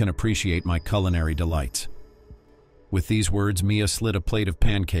 Here you can appreciate my culinary delights." With these words, Mia slid a plate of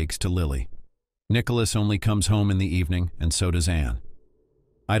pancakes to Lily. "Nicholas only comes home in the evening, and so does Anne.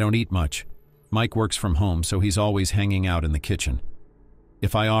 I don't eat much. Mike works from home, so he's always hanging out in the kitchen.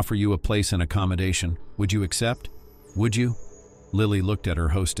 If I offer you a place and accommodation, would you accept? Would you?" Lily looked at her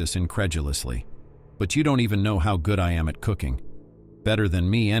hostess incredulously. "But you don't even know how good I am at cooking. Better than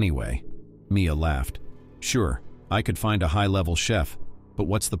me anyway." Mia laughed. "Sure, I could find a high-level chef, but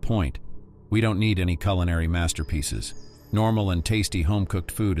what's the point? We don't need any culinary masterpieces. Normal and tasty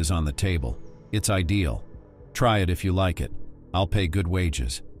home-cooked food is on the table. It's ideal. Try it if you like it. I'll pay good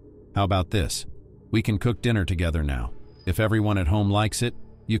wages. How about this? We can cook dinner together now. If everyone at home likes it,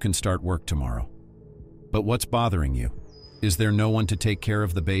 you can start work tomorrow." "But what's bothering you? Is there no one to take care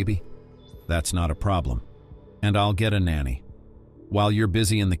of the baby?" "That's not a problem. And I'll get a nanny. While you're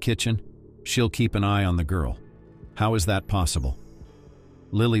busy in the kitchen, she'll keep an eye on the girl." "How is that possible?"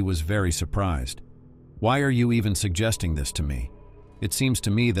 Lily was very surprised. "Why are you even suggesting this to me? It seems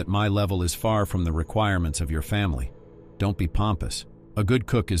to me that my level is far from the requirements of your family. Don't be pompous. A good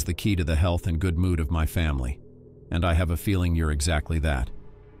cook is the key to the health and good mood of my family, and I have a feeling you're exactly that.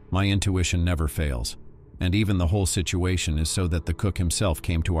 My intuition never fails, and even the whole situation is so that the cook himself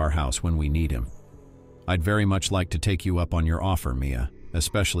came to our house when we need him. I'd very much like to take you up on your offer, Mia,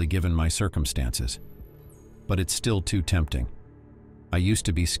 especially given my circumstances. But it's still too tempting. I used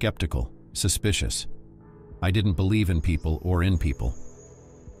to be skeptical, suspicious. I didn't believe in people or in people.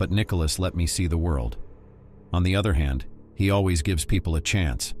 But Nicholas let me see the world. On the other hand, he always gives people a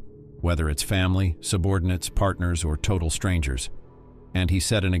chance, whether it's family, subordinates, partners, or total strangers. And he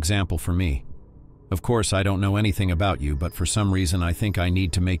set an example for me. Of course, I don't know anything about you, but for some reason I think I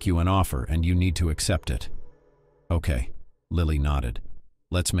need to make you an offer and you need to accept it." "Okay," Lily nodded.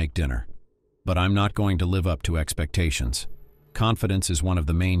 "Let's make dinner. But I'm not going to live up to expectations. Confidence is one of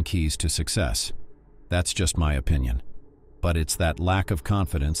the main keys to success. That's just my opinion. But it's that lack of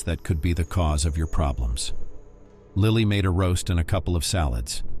confidence that could be the cause of your problems." Lily made a roast and a couple of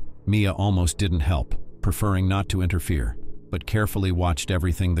salads. Mia almost didn't help, preferring not to interfere, but carefully watched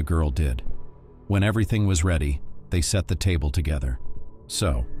everything the girl did. When everything was ready, they set the table together.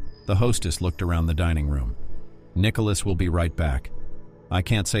 So, the hostess looked around the dining room. "Nicholas will be right back. I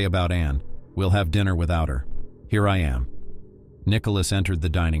can't say about Anne. We'll have dinner without her. Here I am." Nicholas entered the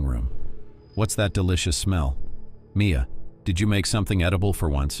dining room. "What's that delicious smell? Mia, did you make something edible for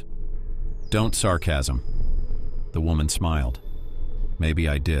once?" "Don't sarcasm." The woman smiled. "Maybe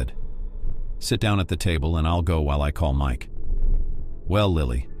I did. Sit down at the table and I'll go while I call Mike." "Well,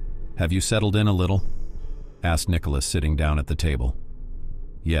 Lily, have you settled in a little?" asked Nicholas, sitting down at the table.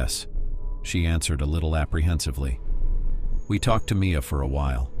 "Yes," she answered a little apprehensively. "We talked to Mia for a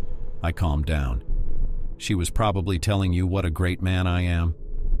while. I calmed down. She was probably telling you what a great man I am."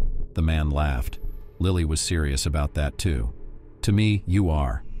 The man laughed. Lily was serious about that too. "To me, you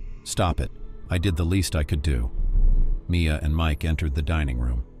are. Stop it. I did the least I could do." Mia and Mike entered the dining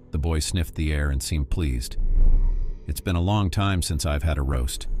room. The boy sniffed the air and seemed pleased. "It's been a long time since I've had a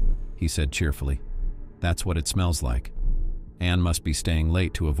roast," he said cheerfully. "That's what it smells like. Anne must be staying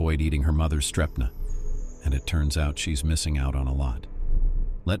late to avoid eating her mother's strepna, and it turns out she's missing out on a lot."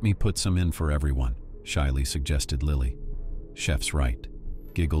 "Let me put some in for everyone," shyly suggested Lily. "Chef's right,"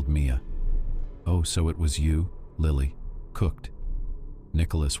 giggled Mia. "Oh, so it was you, Lily, cooked?"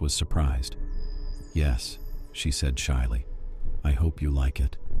 Nicholas was surprised. "Yes," she said shyly. "I hope you like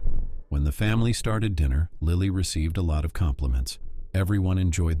it." When the family started dinner, Lily received a lot of compliments. Everyone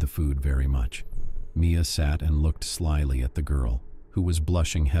enjoyed the food very much. Mia sat and looked slyly at the girl, who was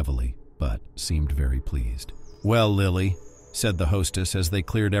blushing heavily, but seemed very pleased. "Well, Lily," said the hostess as they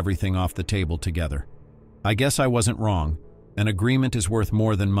cleared everything off the table together, "I guess I wasn't wrong. An agreement is worth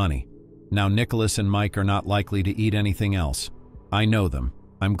more than money. Now Nicholas and Mike are not likely to eat anything else. I know them.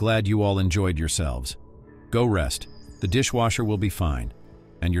 I'm glad you all enjoyed yourselves. Go rest. The dishwasher will be fine,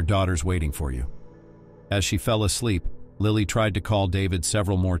 and your daughter's waiting for you." As she fell asleep, Lily tried to call David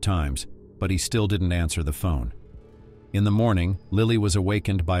several more times, but he still didn't answer the phone. In the morning, Lily was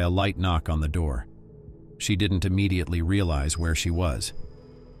awakened by a light knock on the door. She didn't immediately realize where she was.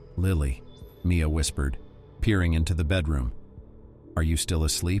 "Lily," Mia whispered, peering into the bedroom. "Are you still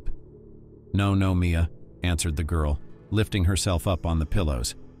asleep?" No, Mia," answered the girl, lifting herself up on the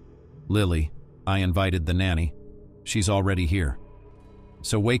pillows. "Lily, I invited the nanny. She's already here.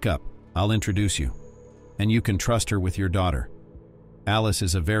 So wake up, I'll introduce you. And you can trust her with your daughter. Alice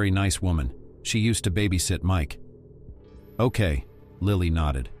is a very nice woman. She used to babysit Mike." "Okay," Lily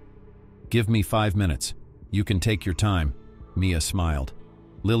nodded. "Give me 5 minutes. You can take your time. Mia smiled.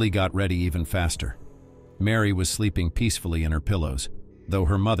 Lily got ready even faster. Mary was sleeping peacefully in her pillows, though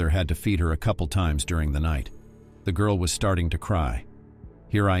her mother had to feed her a couple times during the night. The girl was starting to cry.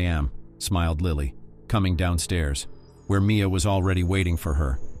 "Here I am," smiled Lily, coming downstairs, where Mia was already waiting for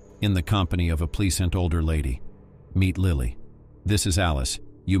her, in the company of a pleasant older lady. "Meet Lily. This is Alice,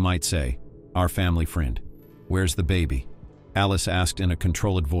 you might say, our family friend. Where's the baby?" Alice asked in a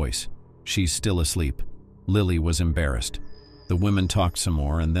controlled voice. "She's still asleep." Lily was embarrassed. The women talked some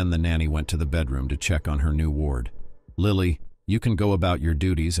more, and then the nanny went to the bedroom to check on her new ward. "Lily, you can go about your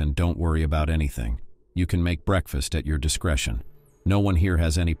duties and don't worry about anything. You can make breakfast at your discretion. No one here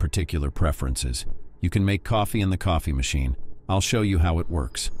has any particular preferences. You can make coffee in the coffee machine. I'll show you how it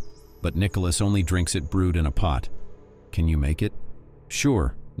works. But Nicholas only drinks it brewed in a pot. Can you make it?"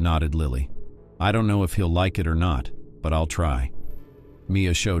 "Sure," nodded Lily. "I don't know if he'll like it or not, but I'll try."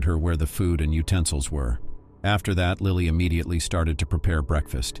 Mia showed her where the food and utensils were. After that, Lily immediately started to prepare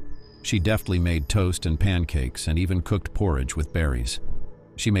breakfast. She deftly made toast and pancakes and even cooked porridge with berries.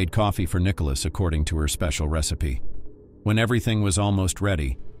 She made coffee for Nicholas according to her special recipe. When everything was almost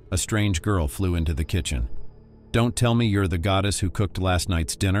ready, a strange girl flew into the kitchen. "Don't tell me you're the goddess who cooked last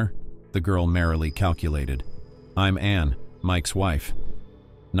night's dinner?" The girl merrily calculated. "I'm Anne, Mike's wife."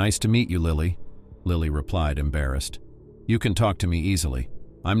 "Nice to meet you, Lily," Lily replied, embarrassed. "You can talk to me easily.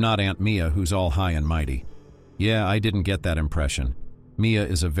 I'm not Aunt Mia, who's all high and mighty." "Yeah, I didn't get that impression. Mia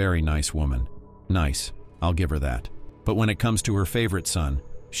is a very nice woman." "Nice, I'll give her that. But when it comes to her favorite son,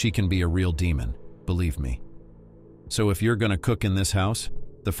 she can be a real demon, believe me. So if you're gonna cook in this house,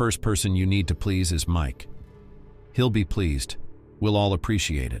 the first person you need to please is Mike. He'll be pleased. We'll all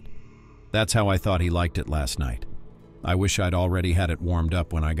appreciate it. That's how I thought he liked it last night. I wish I'd already had it warmed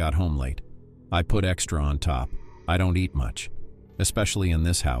up when I got home late. I put extra on top. I don't eat much, especially in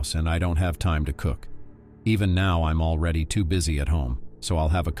this house, and I don't have time to cook. Even now I'm already too busy at home, so I'll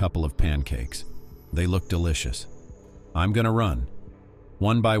have a couple of pancakes. They look delicious. I'm gonna run."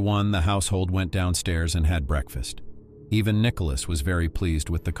 One by one, the household went downstairs and had breakfast. Even Nicholas was very pleased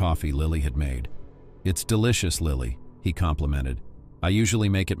with the coffee Lily had made. "It's delicious, Lily," he complimented. "I usually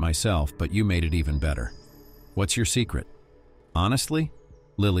make it myself, but you made it even better. What's your secret?" "Honestly?"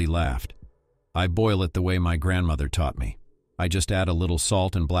 Lily laughed. "I boil it the way my grandmother taught me. I just add a little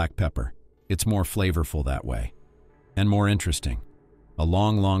salt and black pepper. It's more flavorful that way. And more interesting. A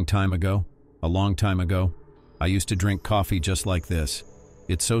long time ago, I used to drink coffee just like this.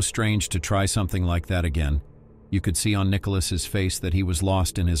 It's so strange to try something like that again." You could see on Nicholas's face that he was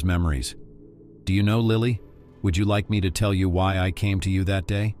lost in his memories. "Do you know, Lily? Would you like me to tell you why I came to you that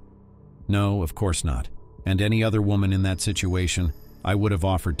day?" "No, of course not. And any other woman in that situation, I would have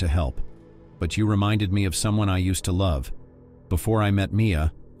offered to help. But you reminded me of someone I used to love. Before I met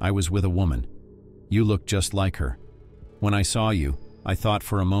Mia, I was with a woman. You looked just like her. When I saw you, I thought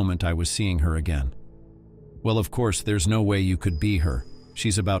for a moment I was seeing her again." "Well, of course, there's no way you could be her.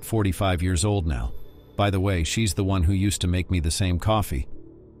 She's about 45 years old now. By the way, she's the one who used to make me the same coffee.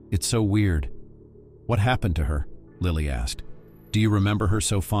 It's so weird." "What happened to her?" Lily asked. "Do you remember her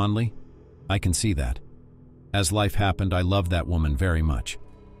so fondly?" "I can see that. As life happened, I loved that woman very much.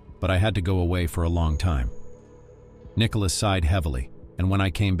 But I had to go away for a long time." Nicholas sighed heavily, and when I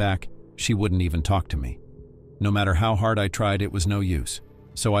came back, she wouldn't even talk to me. No matter how hard I tried, it was no use.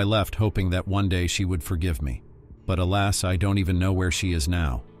 So I left, hoping that one day she would forgive me. But alas, I don't even know where she is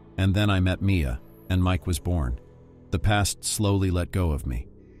now. And then I met Mia, and Mike was born. The past slowly let go of me.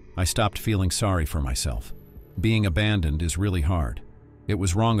 I stopped feeling sorry for myself. Being abandoned is really hard. It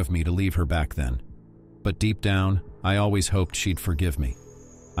was wrong of me to leave her back then. But deep down, I always hoped she'd forgive me.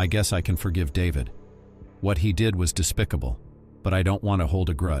 I guess I can forgive David. What he did was despicable, but I don't want to hold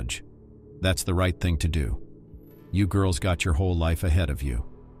a grudge. That's the right thing to do. You girls got your whole life ahead of you.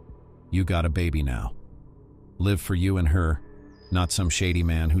 You got a baby now. Live for you and her, not some shady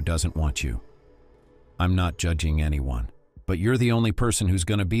man who doesn't want you. I'm not judging anyone, but you're the only person who's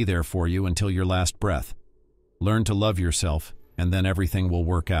going to be there for you until your last breath. Learn to love yourself, and then everything will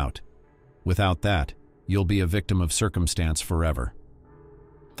work out. Without that, you'll be a victim of circumstance forever.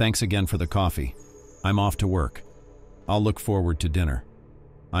 Thanks again for the coffee. I'm off to work. I'll look forward to dinner.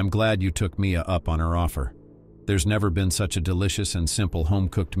 I'm glad you took Mia up on her offer. There's never been such a delicious and simple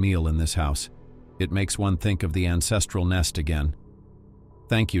home-cooked meal in this house. It makes one think of the ancestral nest again.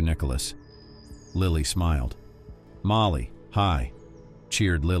 Thank you, Nicholas. Lily smiled. Molly, hi,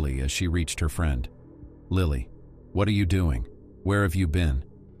 cheered Lily as she reached her friend. Lily, what are you doing? Where have you been?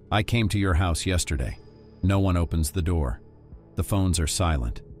 I came to your house yesterday. No one opens the door. The phones are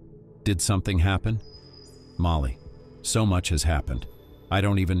silent. Did something happen? Molly, so much has happened. I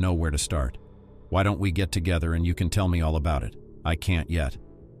don't even know where to start. Why don't we get together and you can tell me all about it? I can't yet.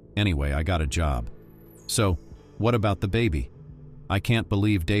 Anyway, I got a job. So, what about the baby? I can't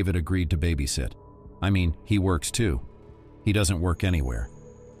believe David agreed to babysit. I mean, he works too. He doesn't work anywhere.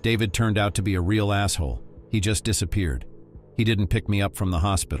 David turned out to be a real asshole. He just disappeared. He didn't pick me up from the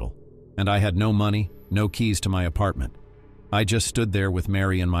hospital. And I had no money, no keys to my apartment. I just stood there with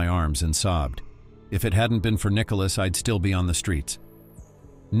Mary in my arms and sobbed. If it hadn't been for Nicholas, I'd still be on the streets.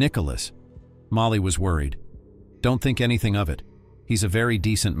 Nicholas? Molly was worried. Don't think anything of it. He's a very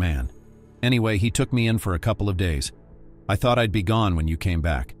decent man. Anyway, he took me in for a couple of days. I thought I'd be gone when you came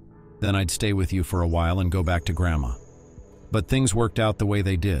back. Then I'd stay with you for a while and go back to Grandma. But things worked out the way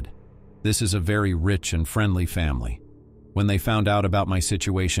they did. This is a very rich and friendly family. When they found out about my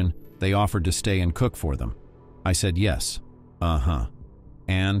situation, they offered to stay and cook for them. I said yes. Uh-huh.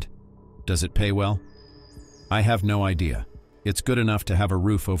 And? Does it pay well? I have no idea. It's good enough to have a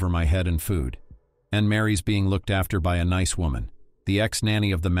roof over my head and food. And Mary's being looked after by a nice woman, the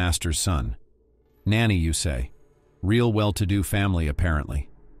ex-nanny of the master's son. Nanny, you say? Real well-to-do family, apparently.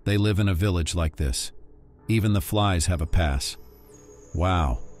 They live in a village like this. Even the flies have a pass.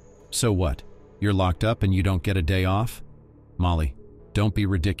 Wow. So what? You're locked up and you don't get a day off? Molly, don't be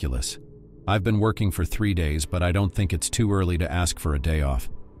ridiculous. I've been working for 3 days, but I don't think it's too early to ask for a day off.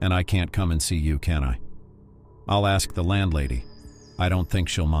 And I can't come and see you, can I? I'll ask the landlady. I don't think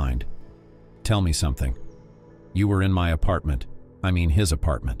she'll mind. Tell me something. You were in my apartment. I mean his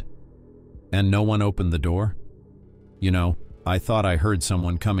apartment. And no one opened the door? You know, I thought I heard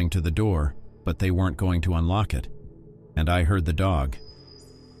someone coming to the door, but they weren't going to unlock it. And I heard the dog.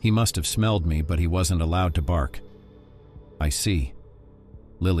 He must have smelled me, but he wasn't allowed to bark. I see.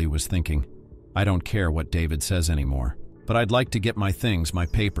 Lily was thinking, I don't care what David says anymore, but I'd like to get my things, my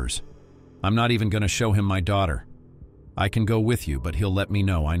papers. I'm not even going to show him my daughter. I can go with you, but he'll let me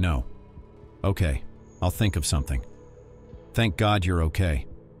know, I know. Okay, I'll think of something. Thank God you're okay.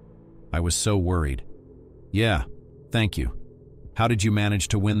 I was so worried. Yeah, thank you. How did you manage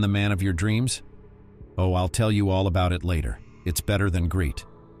to win the man of your dreams? Oh, I'll tell you all about it later. It's better than greet.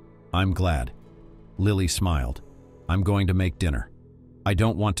 I'm glad. Lily smiled. I'm going to make dinner. I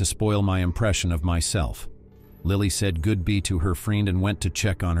don't want to spoil my impression of myself. Lily said goodbye to her friend and went to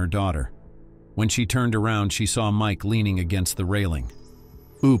check on her daughter. When she turned around, she saw Mike leaning against the railing.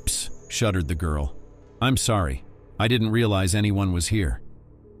 Oops, shuddered the girl. I'm sorry. I didn't realize anyone was here.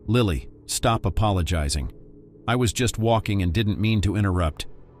 Lily, stop apologizing. I was just walking and didn't mean to interrupt.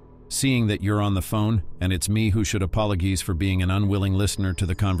 Seeing that you're on the phone, and it's me who should apologize for being an unwilling listener to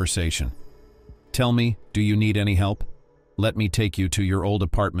the conversation. Tell me, do you need any help? Let me take you to your old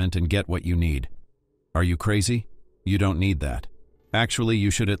apartment and get what you need. Are you crazy? You don't need that. Actually,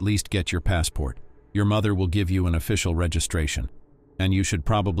 you should at least get your passport. Your mother will give you an official registration. And you should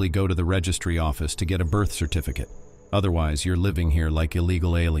probably go to the registry office to get a birth certificate. Otherwise, you're living here like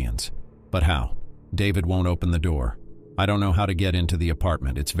illegal aliens. But how? David won't open the door. I don't know how to get into the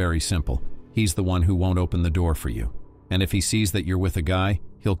apartment. It's very simple. He's the one who won't open the door for you. And if he sees that you're with a guy,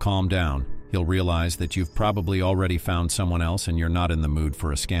 he'll calm down. He'll realize that you've probably already found someone else and you're not in the mood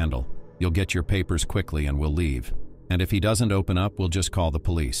for a scandal. You'll get your papers quickly and we'll leave. And if he doesn't open up, we'll just call the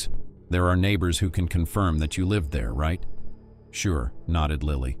police. There are neighbors who can confirm that you live there, right? Sure, nodded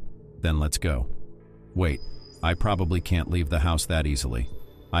Lily. Then let's go. Wait, I probably can't leave the house that easily.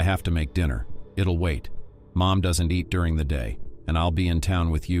 I have to make dinner. It'll wait. Mom doesn't eat during the day, and I'll be in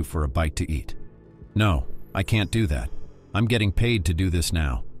town with you for a bite to eat. No, I can't do that. I'm getting paid to do this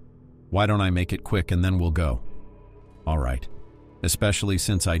now. Why don't I make it quick and then we'll go? All right. Especially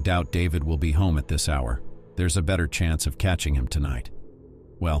since I doubt David will be home at this hour. There's a better chance of catching him tonight.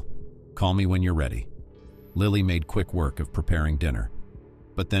 Well, call me when you're ready. Lily made quick work of preparing dinner.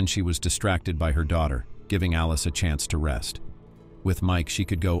 But then she was distracted by her daughter, giving Alice a chance to rest. With Mike, she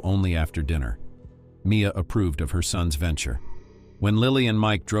could go only after dinner. Mia approved of her son's venture. When Lily and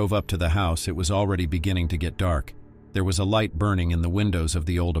Mike drove up to the house, it was already beginning to get dark. There was a light burning in the windows of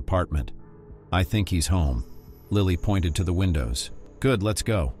the old apartment. I think he's home. Lily pointed to the windows. Good, let's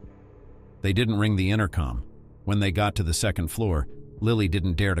go. They didn't ring the intercom. When they got to the second floor, Lily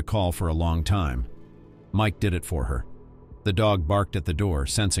didn't dare to call for a long time. Mike did it for her. The dog barked at the door,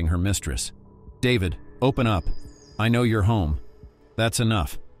 sensing her mistress. David, open up. I know you're home. That's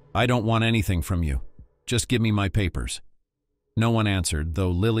enough. I don't want anything from you. Just give me my papers. No one answered, though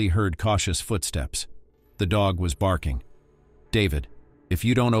Lily heard cautious footsteps. The dog was barking. David, if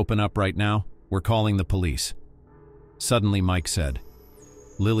you don't open up right now, we're calling the police. Suddenly, Mike said.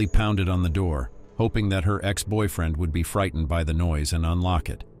 Lily pounded on the door, hoping that her ex-boyfriend would be frightened by the noise and unlock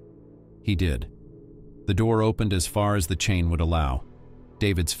it. He did. The door opened as far as the chain would allow.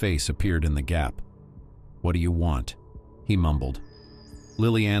 David's face appeared in the gap. "What do you want?" he mumbled.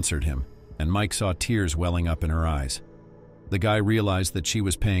 Lily answered him, and Mike saw tears welling up in her eyes. The guy realized that she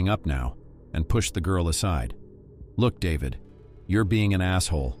was paying up now and pushed the girl aside. "Look, David, you're being an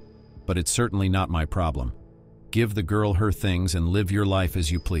asshole, but it's certainly not my problem. Give the girl her things and live your life as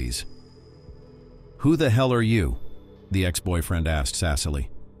you please." "Who the hell are you?" the ex-boyfriend asked sassily.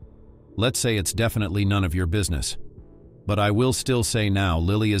 "Let's say it's definitely none of your business. But I will still say now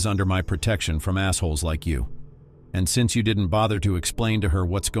Lily is under my protection from assholes like you. And since you didn't bother to explain to her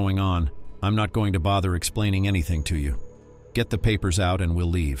what's going on, I'm not going to bother explaining anything to you. Get the papers out and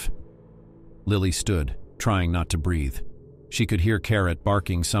we'll leave." Lily stood, trying not to breathe. She could hear Karat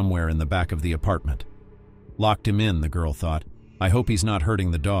barking somewhere in the back of the apartment. Locked him in, the girl thought. I hope he's not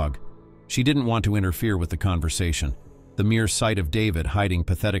hurting the dog. She didn't want to interfere with the conversation. The mere sight of David hiding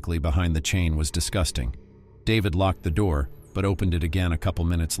pathetically behind the chain was disgusting. David locked the door, but opened it again a couple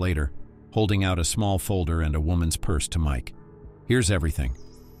minutes later, holding out a small folder and a woman's purse to Mike. "Here's everything.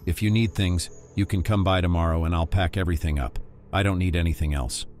 If you need things, you can come by tomorrow and I'll pack everything up. I don't need anything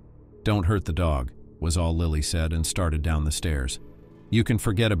else." "Don't hurt the dog," was all Lily said and started down the stairs. "You can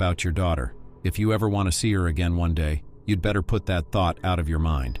forget about your daughter. If you ever want to see her again one day, you'd better put that thought out of your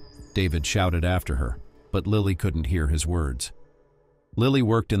mind," David shouted after her, but Lily couldn't hear his words. Lily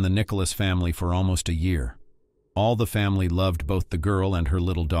worked in the Nicholas family for almost a year. All the family loved both the girl and her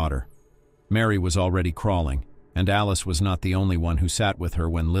little daughter. Mary was already crawling, and Alice was not the only one who sat with her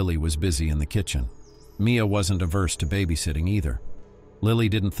when Lily was busy in the kitchen. Mia wasn't averse to babysitting either. Lily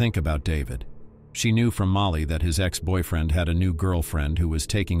didn't think about David. She knew from Molly that his ex-boyfriend had a new girlfriend who was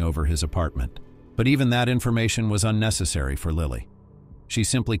taking over his apartment. But even that information was unnecessary for Lily. She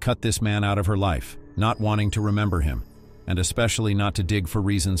simply cut this man out of her life, not wanting to remember him, and especially not to dig for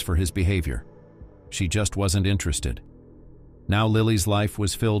reasons for his behavior. She just wasn't interested. Now Lily's life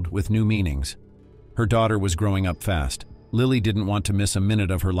was filled with new meanings. Her daughter was growing up fast. Lily didn't want to miss a minute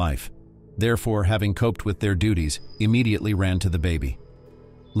of her life. Therefore, having coped with their duties, immediately ran to the baby.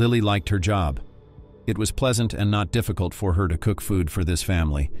 Lily liked her job. It was pleasant and not difficult for her to cook food for this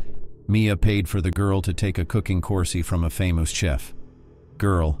family. Mia paid for the girl to take a cooking course from a famous chef.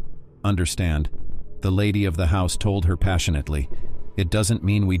 "Girl, understand," the lady of the house told her passionately, "it doesn't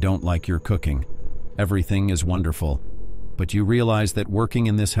mean we don't like your cooking. Everything is wonderful. But you realize that working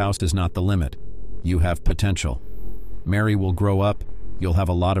in this house is not the limit. You have potential. Mary will grow up. You'll have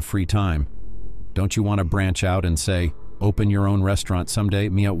a lot of free time. Don't you want to branch out and say, open your own restaurant someday?"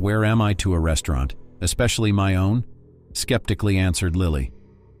 "Mia, where am I to a restaurant? Especially my own?" skeptically answered Lily.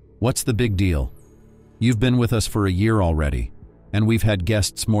 "What's the big deal? You've been with us for a year already, and we've had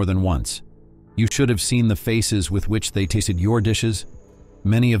guests more than once. You should have seen the faces with which they tasted your dishes.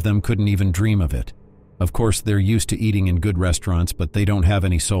 Many of them couldn't even dream of it. Of course, they're used to eating in good restaurants, but they don't have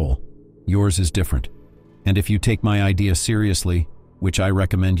any soul. Yours is different. And if you take my idea seriously, which I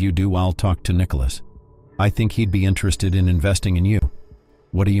recommend you do, I'll talk to Nicholas. I think he'd be interested in investing in you."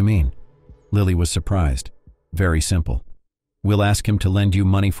 "What do you mean?" Lily was surprised. "Very simple. We'll ask him to lend you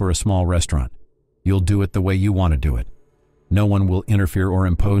money for a small restaurant. You'll do it the way you want to do it. No one will interfere or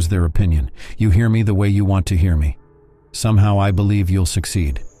impose their opinion. You hear me the way you want to hear me. Somehow I believe you'll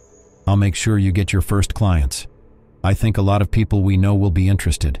succeed. I'll make sure you get your first clients. I think a lot of people we know will be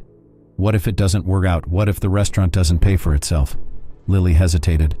interested. What if it doesn't work out? What if the restaurant doesn't pay for itself?" Lily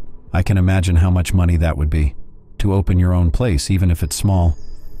hesitated. "I can imagine how much money that would be. To open your own place, even if it's small."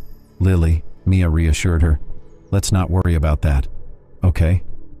 "Lily," Mia reassured her, "let's not worry about that. Okay?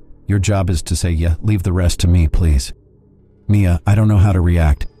 Your job is to say yeah, leave the rest to me, please." "Mia, I don't know how to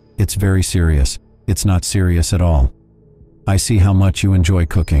react. It's very serious." "It's not serious at all. I see how much you enjoy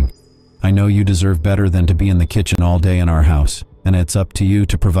cooking. I know you deserve better than to be in the kitchen all day in our house, and it's up to you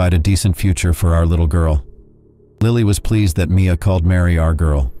to provide a decent future for our little girl." Lily was pleased that Mia called Mary our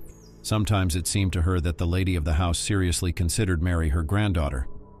girl. Sometimes it seemed to her that the lady of the house seriously considered Mary her granddaughter,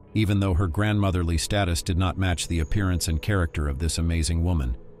 even though her grandmotherly status did not match the appearance and character of this amazing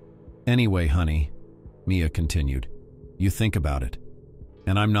woman. "Anyway, honey," Mia continued, "you think about it.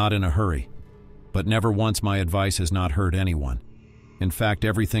 And I'm not in a hurry. But never once my advice has not hurt anyone. In fact,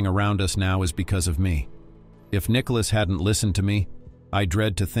 everything around us now is because of me. If Nicholas hadn't listened to me, I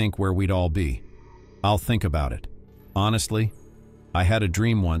dread to think where we'd all be. I'll think about it. Honestly, I had a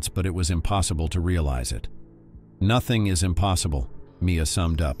dream once, but it was impossible to realize it." "Nothing is impossible," Mia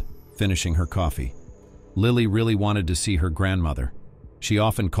summed up, finishing her coffee. Lily really wanted to see her grandmother. She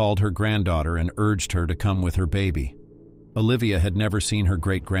often called her granddaughter and urged her to come with her baby. Olivia had never seen her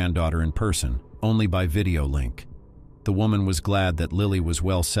great-granddaughter in person, only by video link. The woman was glad that Lily was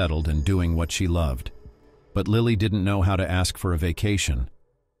well settled and doing what she loved. But Lily didn't know how to ask for a vacation.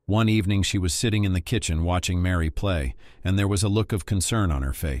 One evening she was sitting in the kitchen watching Mary play, and there was a look of concern on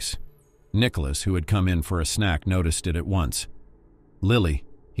her face. Nicholas, who had come in for a snack, noticed it at once. "Lily,"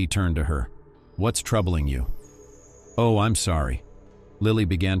 he turned to her. "What's troubling you?" "Oh, I'm sorry." Lily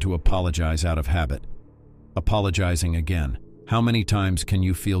began to apologize out of habit. Apologizing again. "How many times can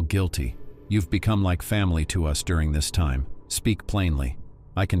you feel guilty? You've become like family to us during this time. Speak plainly.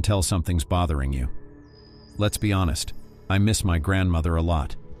 I can tell something's bothering you." "Let's be honest. I miss my grandmother a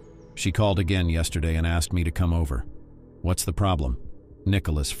lot. She called again yesterday and asked me to come over." "What's the problem?"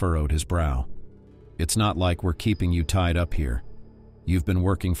 Nicholas furrowed his brow. "It's not like we're keeping you tied up here. You've been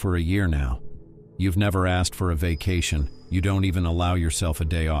working for a year now. You've never asked for a vacation. You don't even allow yourself a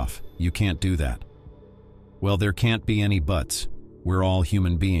day off. You can't do that." "Well, there can't be any buts. We're all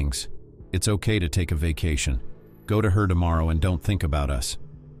human beings. It's okay to take a vacation. Go to her tomorrow and don't think about us.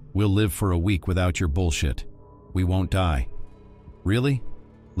 We'll live for a week without your bullshit. We won't die." "Really?"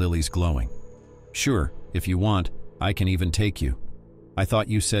 Lily's glowing. "Sure, if you want, I can even take you. I thought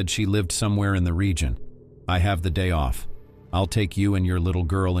you said she lived somewhere in the region. I have the day off. I'll take you and your little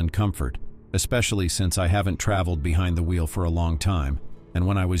girl in comfort, especially since I haven't traveled behind the wheel for a long time, and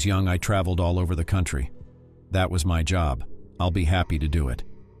when I was young I traveled all over the country. That was my job. I'll be happy to do it."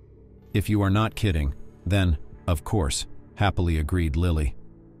 "If you are not kidding, then, of course," happily agreed Lily.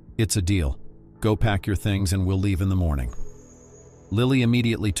 "It's a deal. Go pack your things and we'll leave in the morning." Lily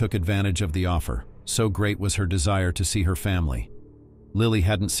immediately took advantage of the offer. So great was her desire to see her family. Lily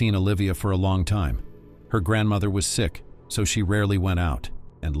hadn't seen Olivia for a long time. Her grandmother was sick, so she rarely went out,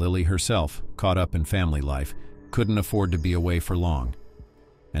 and Lily herself, caught up in family life, couldn't afford to be away for long.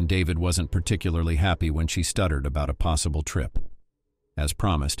 And David wasn't particularly happy when she stuttered about a possible trip. As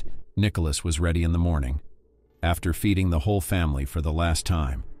promised, Nicholas was ready in the morning, after feeding the whole family for the last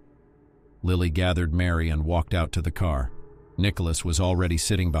time. Lily gathered Mary and walked out to the car. Nicholas was already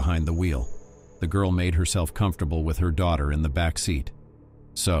sitting behind the wheel. The girl made herself comfortable with her daughter in the back seat.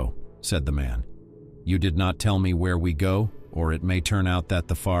 "So," said the man, "you did not tell me where we go, or it may turn out that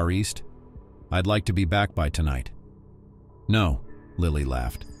the Far East? I'd like to be back by tonight." "No," Lily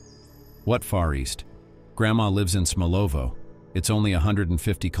laughed. "What Far East? Grandma lives in Smolovo. It's only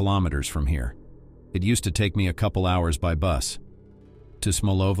 150 kilometers from here. It used to take me a couple hours by bus." "To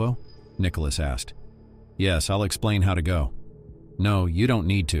Smolovo?" Nicholas asked. "Yes, I'll explain how to go." "No, you don't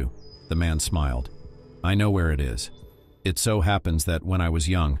need to," the man smiled. "I know where it is. It so happens that when I was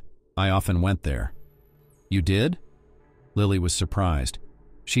young, I often went there." "You did?" Lily was surprised.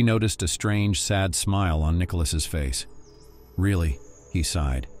 She noticed a strange, sad smile on Nicholas's face. "Really?" he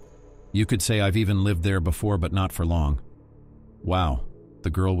sighed. "You could say I've even lived there before, but not for long." "Wow," the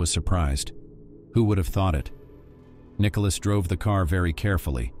girl was surprised. "Who would have thought it?" Nicholas drove the car very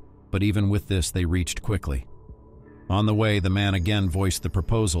carefully, but even with this they reached quickly. On the way, the man again voiced the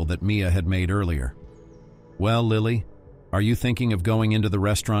proposal that Mia had made earlier. "Well, Lily, are you thinking of going into the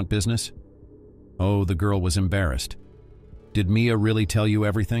restaurant business?" Oh, the girl was embarrassed. "Did Mia really tell you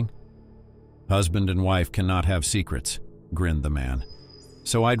everything?" "Husband and wife cannot have secrets," grinned the man.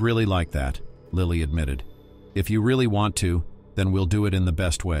 "So I'd really like that," Lily admitted. "If you really want to, then we'll do it in the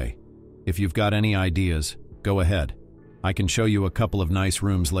best way. If you've got any ideas, go ahead. I can show you a couple of nice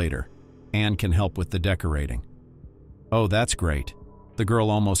rooms later. Anne can help with the decorating." "Oh, that's great." The girl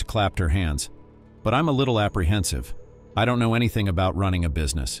almost clapped her hands. "But I'm a little apprehensive. I don't know anything about running a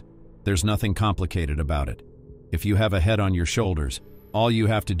business. There's nothing complicated about it. If you have a head on your shoulders, all you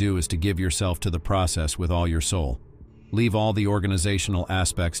have to do is to give yourself to the process with all your soul. Leave all the organizational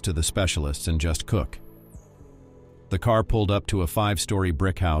aspects to the specialists and just cook." The car pulled up to a 5-story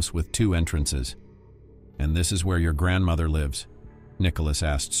brick house with 2 entrances. "And this is where your grandmother lives?" Nicholas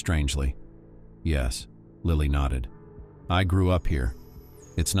asked strangely. "Yes," Lily nodded. "I grew up here.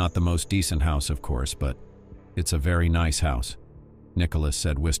 It's not the most decent house, of course, but it's a very nice house," Nicholas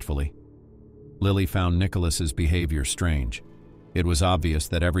said wistfully. Lily found Nicholas's behavior strange. It was obvious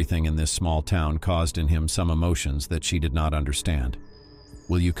that everything in this small town caused in him some emotions that she did not understand.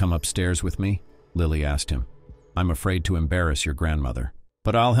 "Will you come upstairs with me?" Lily asked him. "I'm afraid to embarrass your grandmother,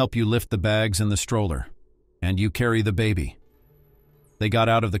 but I'll help you lift the bags and the stroller. And you carry the baby." They got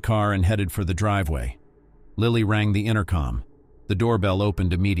out of the car and headed for the driveway. Lily rang the intercom. The doorbell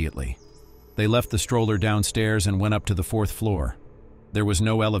opened immediately. They left the stroller downstairs and went up to the 4th floor. There was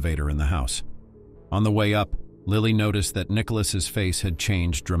no elevator in the house. On the way up, Lily noticed that Nicholas's face had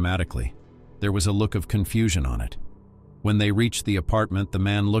changed dramatically. There was a look of confusion on it. When they reached the apartment, the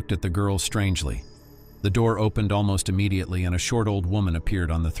man looked at the girl strangely. The door opened almost immediately and a short old woman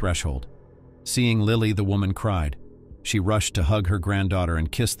appeared on the threshold. Seeing Lily, the woman cried. She rushed to hug her granddaughter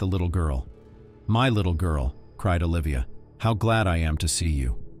and kissed the little girl. "My little girl," cried Olivia. "How glad I am to see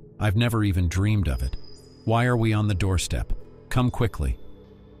you. I've never even dreamed of it. Why are we on the doorstep? Come quickly."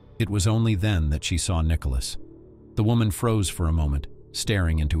 It was only then that she saw Nicholas. The woman froze for a moment,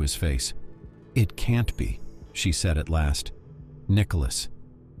 staring into his face. "It can't be," she said at last. "Nicholas,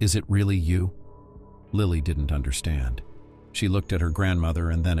 is it really you?" Lily didn't understand. She looked at her grandmother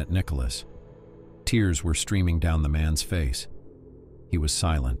and then at Nicholas. Tears were streaming down the man's face. He was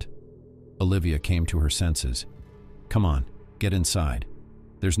silent. Olivia came to her senses. "Come on, get inside.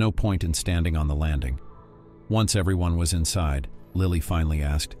 There's no point in standing on the landing." Once everyone was inside, Lily finally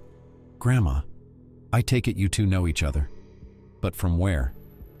asked, "Grandma, I take it you two know each other. But from where?"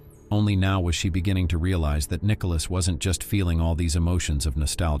 Only now was she beginning to realize that Nicholas wasn't just feeling all these emotions of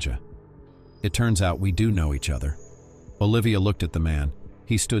nostalgia. "It turns out we do know each other." Olivia looked at the man.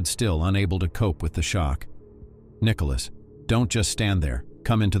 He stood still, unable to cope with the shock. "Nicholas, don't just stand there.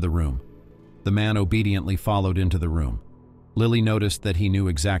 Come into the room." The man obediently followed into the room. Lily noticed that he knew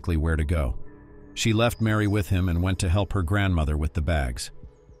exactly where to go. She left Mary with him and went to help her grandmother with the bags.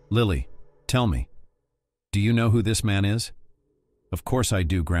 "Lily, tell me, do you know who this man is?" "Of course I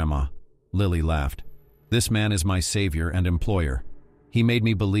do, Grandma," Lily laughed. "This man is my savior and employer. He made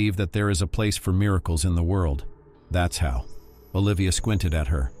me believe that there is a place for miracles in the world. That's how." Olivia squinted at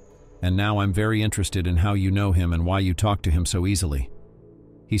her. "And now I'm very interested in how you know him and why you talk to him so easily."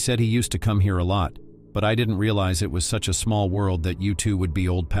 "He said he used to come here a lot, but I didn't realize it was such a small world that you two would be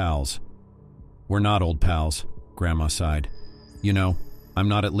old pals." "We're not old pals," Grandma sighed. "You know, I'm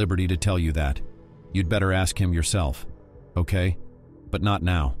not at liberty to tell you that. You'd better ask him yourself, okay? But not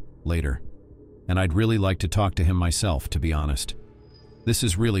now, later. And I'd really like to talk to him myself, to be honest." "This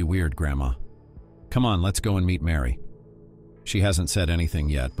is really weird, Grandma. Come on, let's go and meet Mary. She hasn't said anything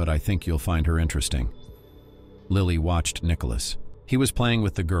yet, but I think you'll find her interesting." Lily watched Nicholas. He was playing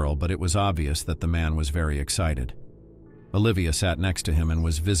with the girl, but it was obvious that the man was very excited. Olivia sat next to him and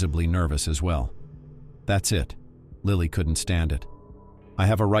was visibly nervous as well. "That's it." Lily couldn't stand it. "I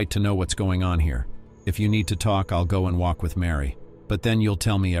have a right to know what's going on here. If you need to talk, I'll go and walk with Mary. But then you'll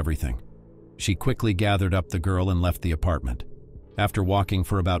tell me everything." She quickly gathered up the girl and left the apartment. After walking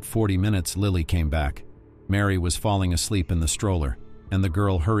for about 40 minutes, Lily came back. Mary was falling asleep in the stroller, and the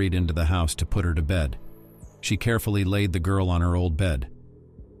girl hurried into the house to put her to bed. She carefully laid the girl on her old bed.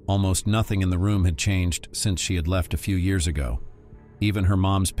 Almost nothing in the room had changed since she had left a few years ago. Even her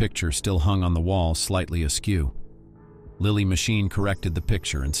mom's picture still hung on the wall, slightly askew. Lily machine-corrected the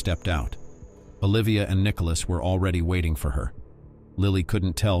picture and stepped out. Olivia and Nicholas were already waiting for her. Lily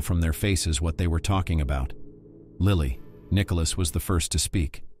couldn't tell from their faces what they were talking about. "Lily," Nicholas was the first to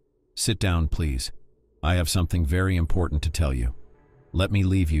speak. "Sit down, please. I have something very important to tell you." "Let me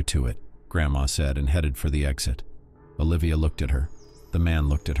leave you to it," Grandma said and headed for the exit. Olivia looked at her. The man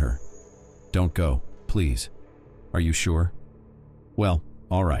looked at her. "Don't go, please." "Are you sure?" "Well,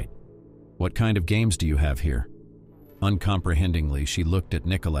 all right. What kind of games do you have here?" Uncomprehendingly, she looked at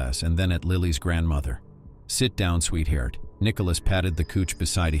Nicholas and then at Lily's grandmother. "Sit down, sweetheart." Nicholas patted the couch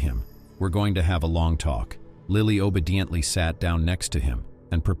beside him. "We're going to have a long talk." Lily obediently sat down next to him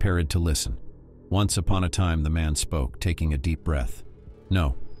and prepared to listen. Once upon a time, the man spoke, taking a deep breath.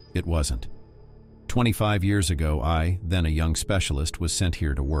 "No, it wasn't. 25 years ago, I, then a young specialist, was sent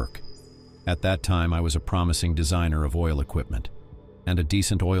here to work. At that time, I was a promising designer of oil equipment, and a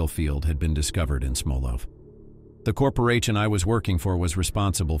decent oil field had been discovered in Smolov. The corporation I was working for was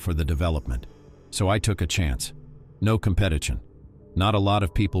responsible for the development, so I took a chance. No competition. Not a lot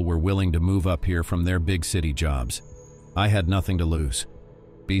of people were willing to move up here from their big city jobs. I had nothing to lose.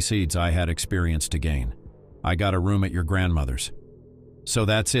 Besides, I had experience to gain. I got a room at your grandmother's." "So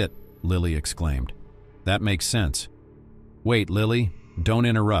that's it," Lily exclaimed. "That makes sense." "Wait, Lily, don't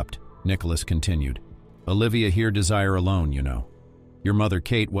interrupt," Nicholas continued. "Olivia here desire alone, you know. Your mother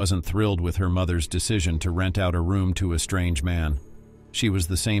Kate wasn't thrilled with her mother's decision to rent out a room to a strange man. She was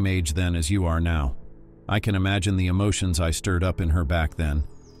the same age then as you are now. I can imagine the emotions I stirred up in her back then.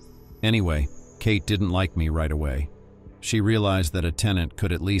 Anyway, Kate didn't like me right away. She realized that a tenant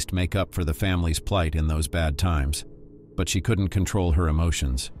could at least make up for the family's plight in those bad times, but she couldn't control her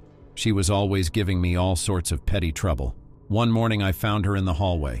emotions. She was always giving me all sorts of petty trouble. One morning I found her in the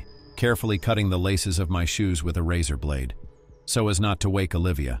hallway, carefully cutting the laces of my shoes with a razor blade, so as not to wake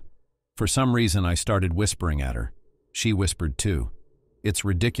Olivia. For some reason I started whispering at her. She whispered too. It's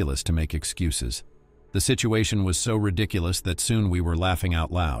ridiculous to make excuses. The situation was so ridiculous that soon we were laughing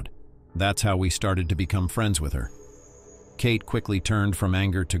out loud. That's how we started to become friends with her. Kate quickly turned from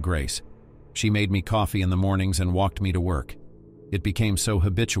anger to grace. She made me coffee in the mornings and walked me to work. It became so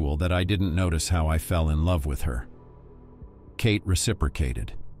habitual that I didn't notice how I fell in love with her. Kate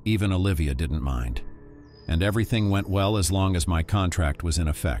reciprocated. Even Olivia didn't mind. And everything went well as long as my contract was in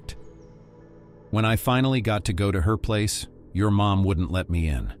effect. When I finally got to go to her place, your mom wouldn't let me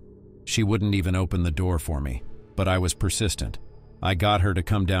in. She wouldn't even open the door for me, but I was persistent. I got her to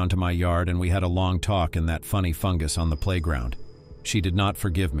come down to my yard and we had a long talk in that funny fungus on the playground. She did not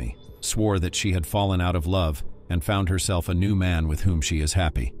forgive me, swore that she had fallen out of love and found herself a new man with whom she is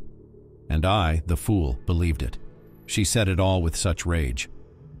happy. And I, the fool, believed it. She said it all with such rage.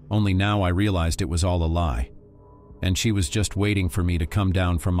 Only now I realized it was all a lie. And she was just waiting for me to come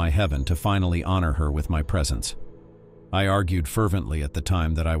down from my heaven to finally honor her with my presence. I argued fervently at the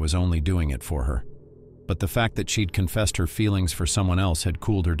time that I was only doing it for her. But the fact that she'd confessed her feelings for someone else had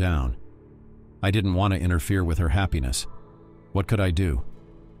cooled her down. I didn't want to interfere with her happiness. What could I do?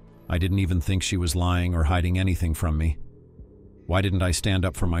 I didn't even think she was lying or hiding anything from me. Why didn't I stand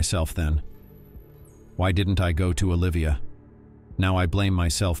up for myself then? Why didn't I go to Olivia? Now I blame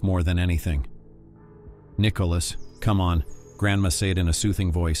myself more than anything. Nicholas, come on, Grandma said in a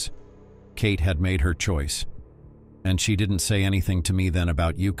soothing voice. Kate had made her choice. And she didn't say anything to me then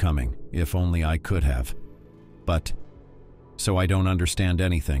about you coming, if only I could have. But, so I don't understand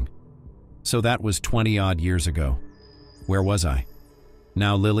anything. So that was 20-odd years ago. Where was I?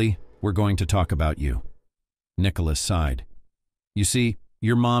 Now, Lily, we're going to talk about you. Nicholas sighed. You see,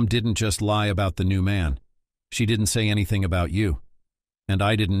 your mom didn't just lie about the new man. She didn't say anything about you. And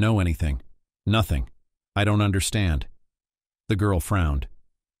I didn't know anything. Nothing. I don't understand. The girl frowned.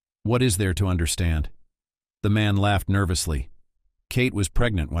 What is there to understand? The man laughed nervously. Kate was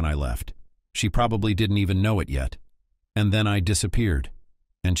pregnant when I left. She probably didn't even know it yet. And then I disappeared.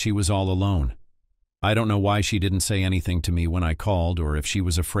 And she was all alone. I don't know why she didn't say anything to me when I called or if she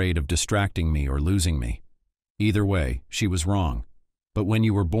was afraid of distracting me or losing me. Either way, she was wrong. But when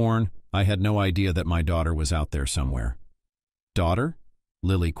you were born, I had no idea that my daughter was out there somewhere. Daughter?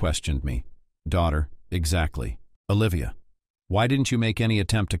 Lily questioned me. Daughter, exactly. Olivia. Why didn't you make any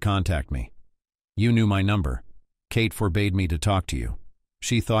attempt to contact me? You knew my number. Kate forbade me to talk to you.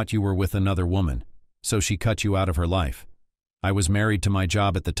 She thought you were with another woman, so she cut you out of her life. I was married to my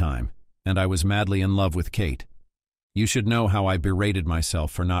job at the time, and I was madly in love with Kate. You should know how I berated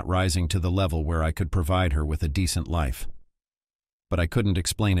myself for not rising to the level where I could provide her with a decent life. But I couldn't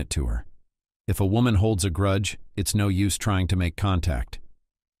explain it to her. If a woman holds a grudge, it's no use trying to make contact.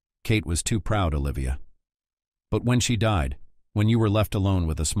 Kate was too proud, Olivia. But when she died, when you were left alone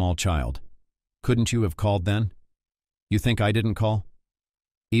with a small child, couldn't you have called then? You think I didn't call?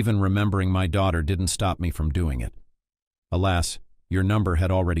 Even remembering my daughter didn't stop me from doing it. Alas, your number had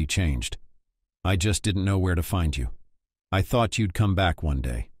already changed. I just didn't know where to find you. I thought you'd come back one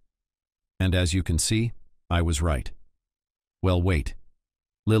day. And as you can see, I was right. Well, wait.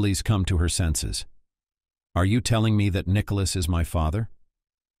 Lily's come to her senses. Are you telling me that Nicholas is my father?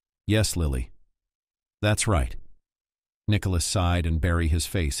 Yes, Lily. That's right. Nicholas sighed and buried his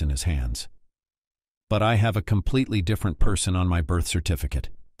face in his hands. But I have a completely different person on my birth certificate,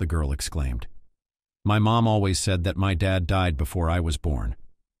 the girl exclaimed. My mom always said that my dad died before I was born.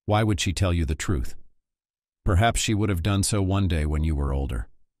 Why would she tell you the truth? Perhaps she would have done so one day when you were older.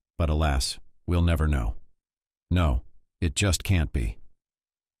 But alas, we'll never know. No, it just can't be.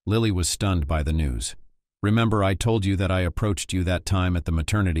 Lily was stunned by the news. Remember, I told you that I approached you that time at the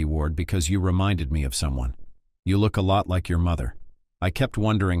maternity ward because you reminded me of someone. You look a lot like your mother. I kept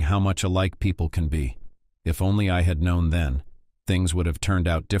wondering how much alike people can be. If only I had known then, things would have turned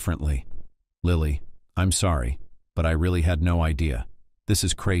out differently. Lily, I'm sorry, but I really had no idea. This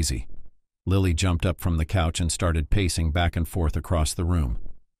is crazy. Lily jumped up from the couch and started pacing back and forth across the room.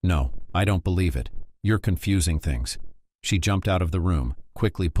 No, I don't believe it. You're confusing things. She jumped out of the room,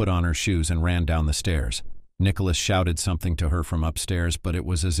 quickly put on her shoes and ran down the stairs. Nicholas shouted something to her from upstairs, but it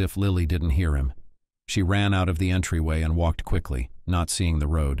was as if Lily didn't hear him. She ran out of the entryway and walked quickly, not seeing the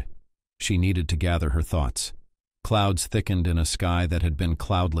road. She needed to gather her thoughts. Clouds thickened in a sky that had been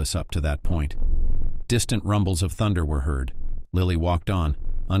cloudless up to that point. Distant rumbles of thunder were heard. Lily walked on,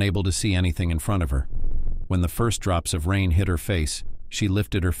 unable to see anything in front of her. When the first drops of rain hit her face, she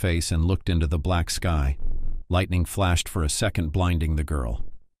lifted her face and looked into the black sky. Lightning flashed for a second, blinding the girl.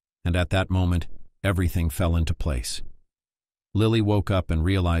 And at that moment, everything fell into place. Lily woke up and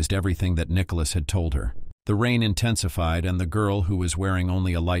realized everything that Nicholas had told her. The rain intensified, and the girl, who was wearing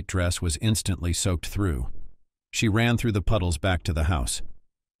only a light dress, was instantly soaked through. She ran through the puddles back to the house.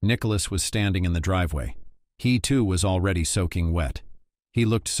 Nicholas was standing in the driveway. He too was already soaking wet. He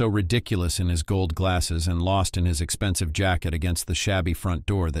looked so ridiculous in his gold glasses and lost in his expensive jacket against the shabby front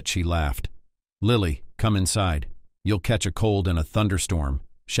door that she laughed. "Lily, come inside. You'll catch a cold in a thunderstorm,"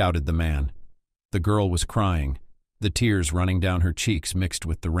 shouted the man. The girl was crying. the tears running down her cheeks mixed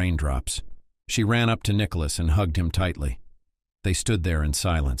with the raindrops. She ran up to Nicholas and hugged him tightly. They stood there in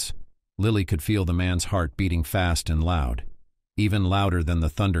silence. Lily could feel the man's heart beating fast and loud, even louder than the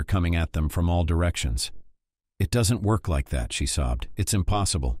thunder coming at them from all directions. "It doesn't work like that," she sobbed. "It's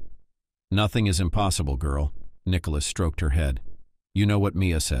impossible." "Nothing is impossible, girl." Nicholas stroked her head. "You know what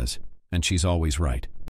Mia says, and she's always right."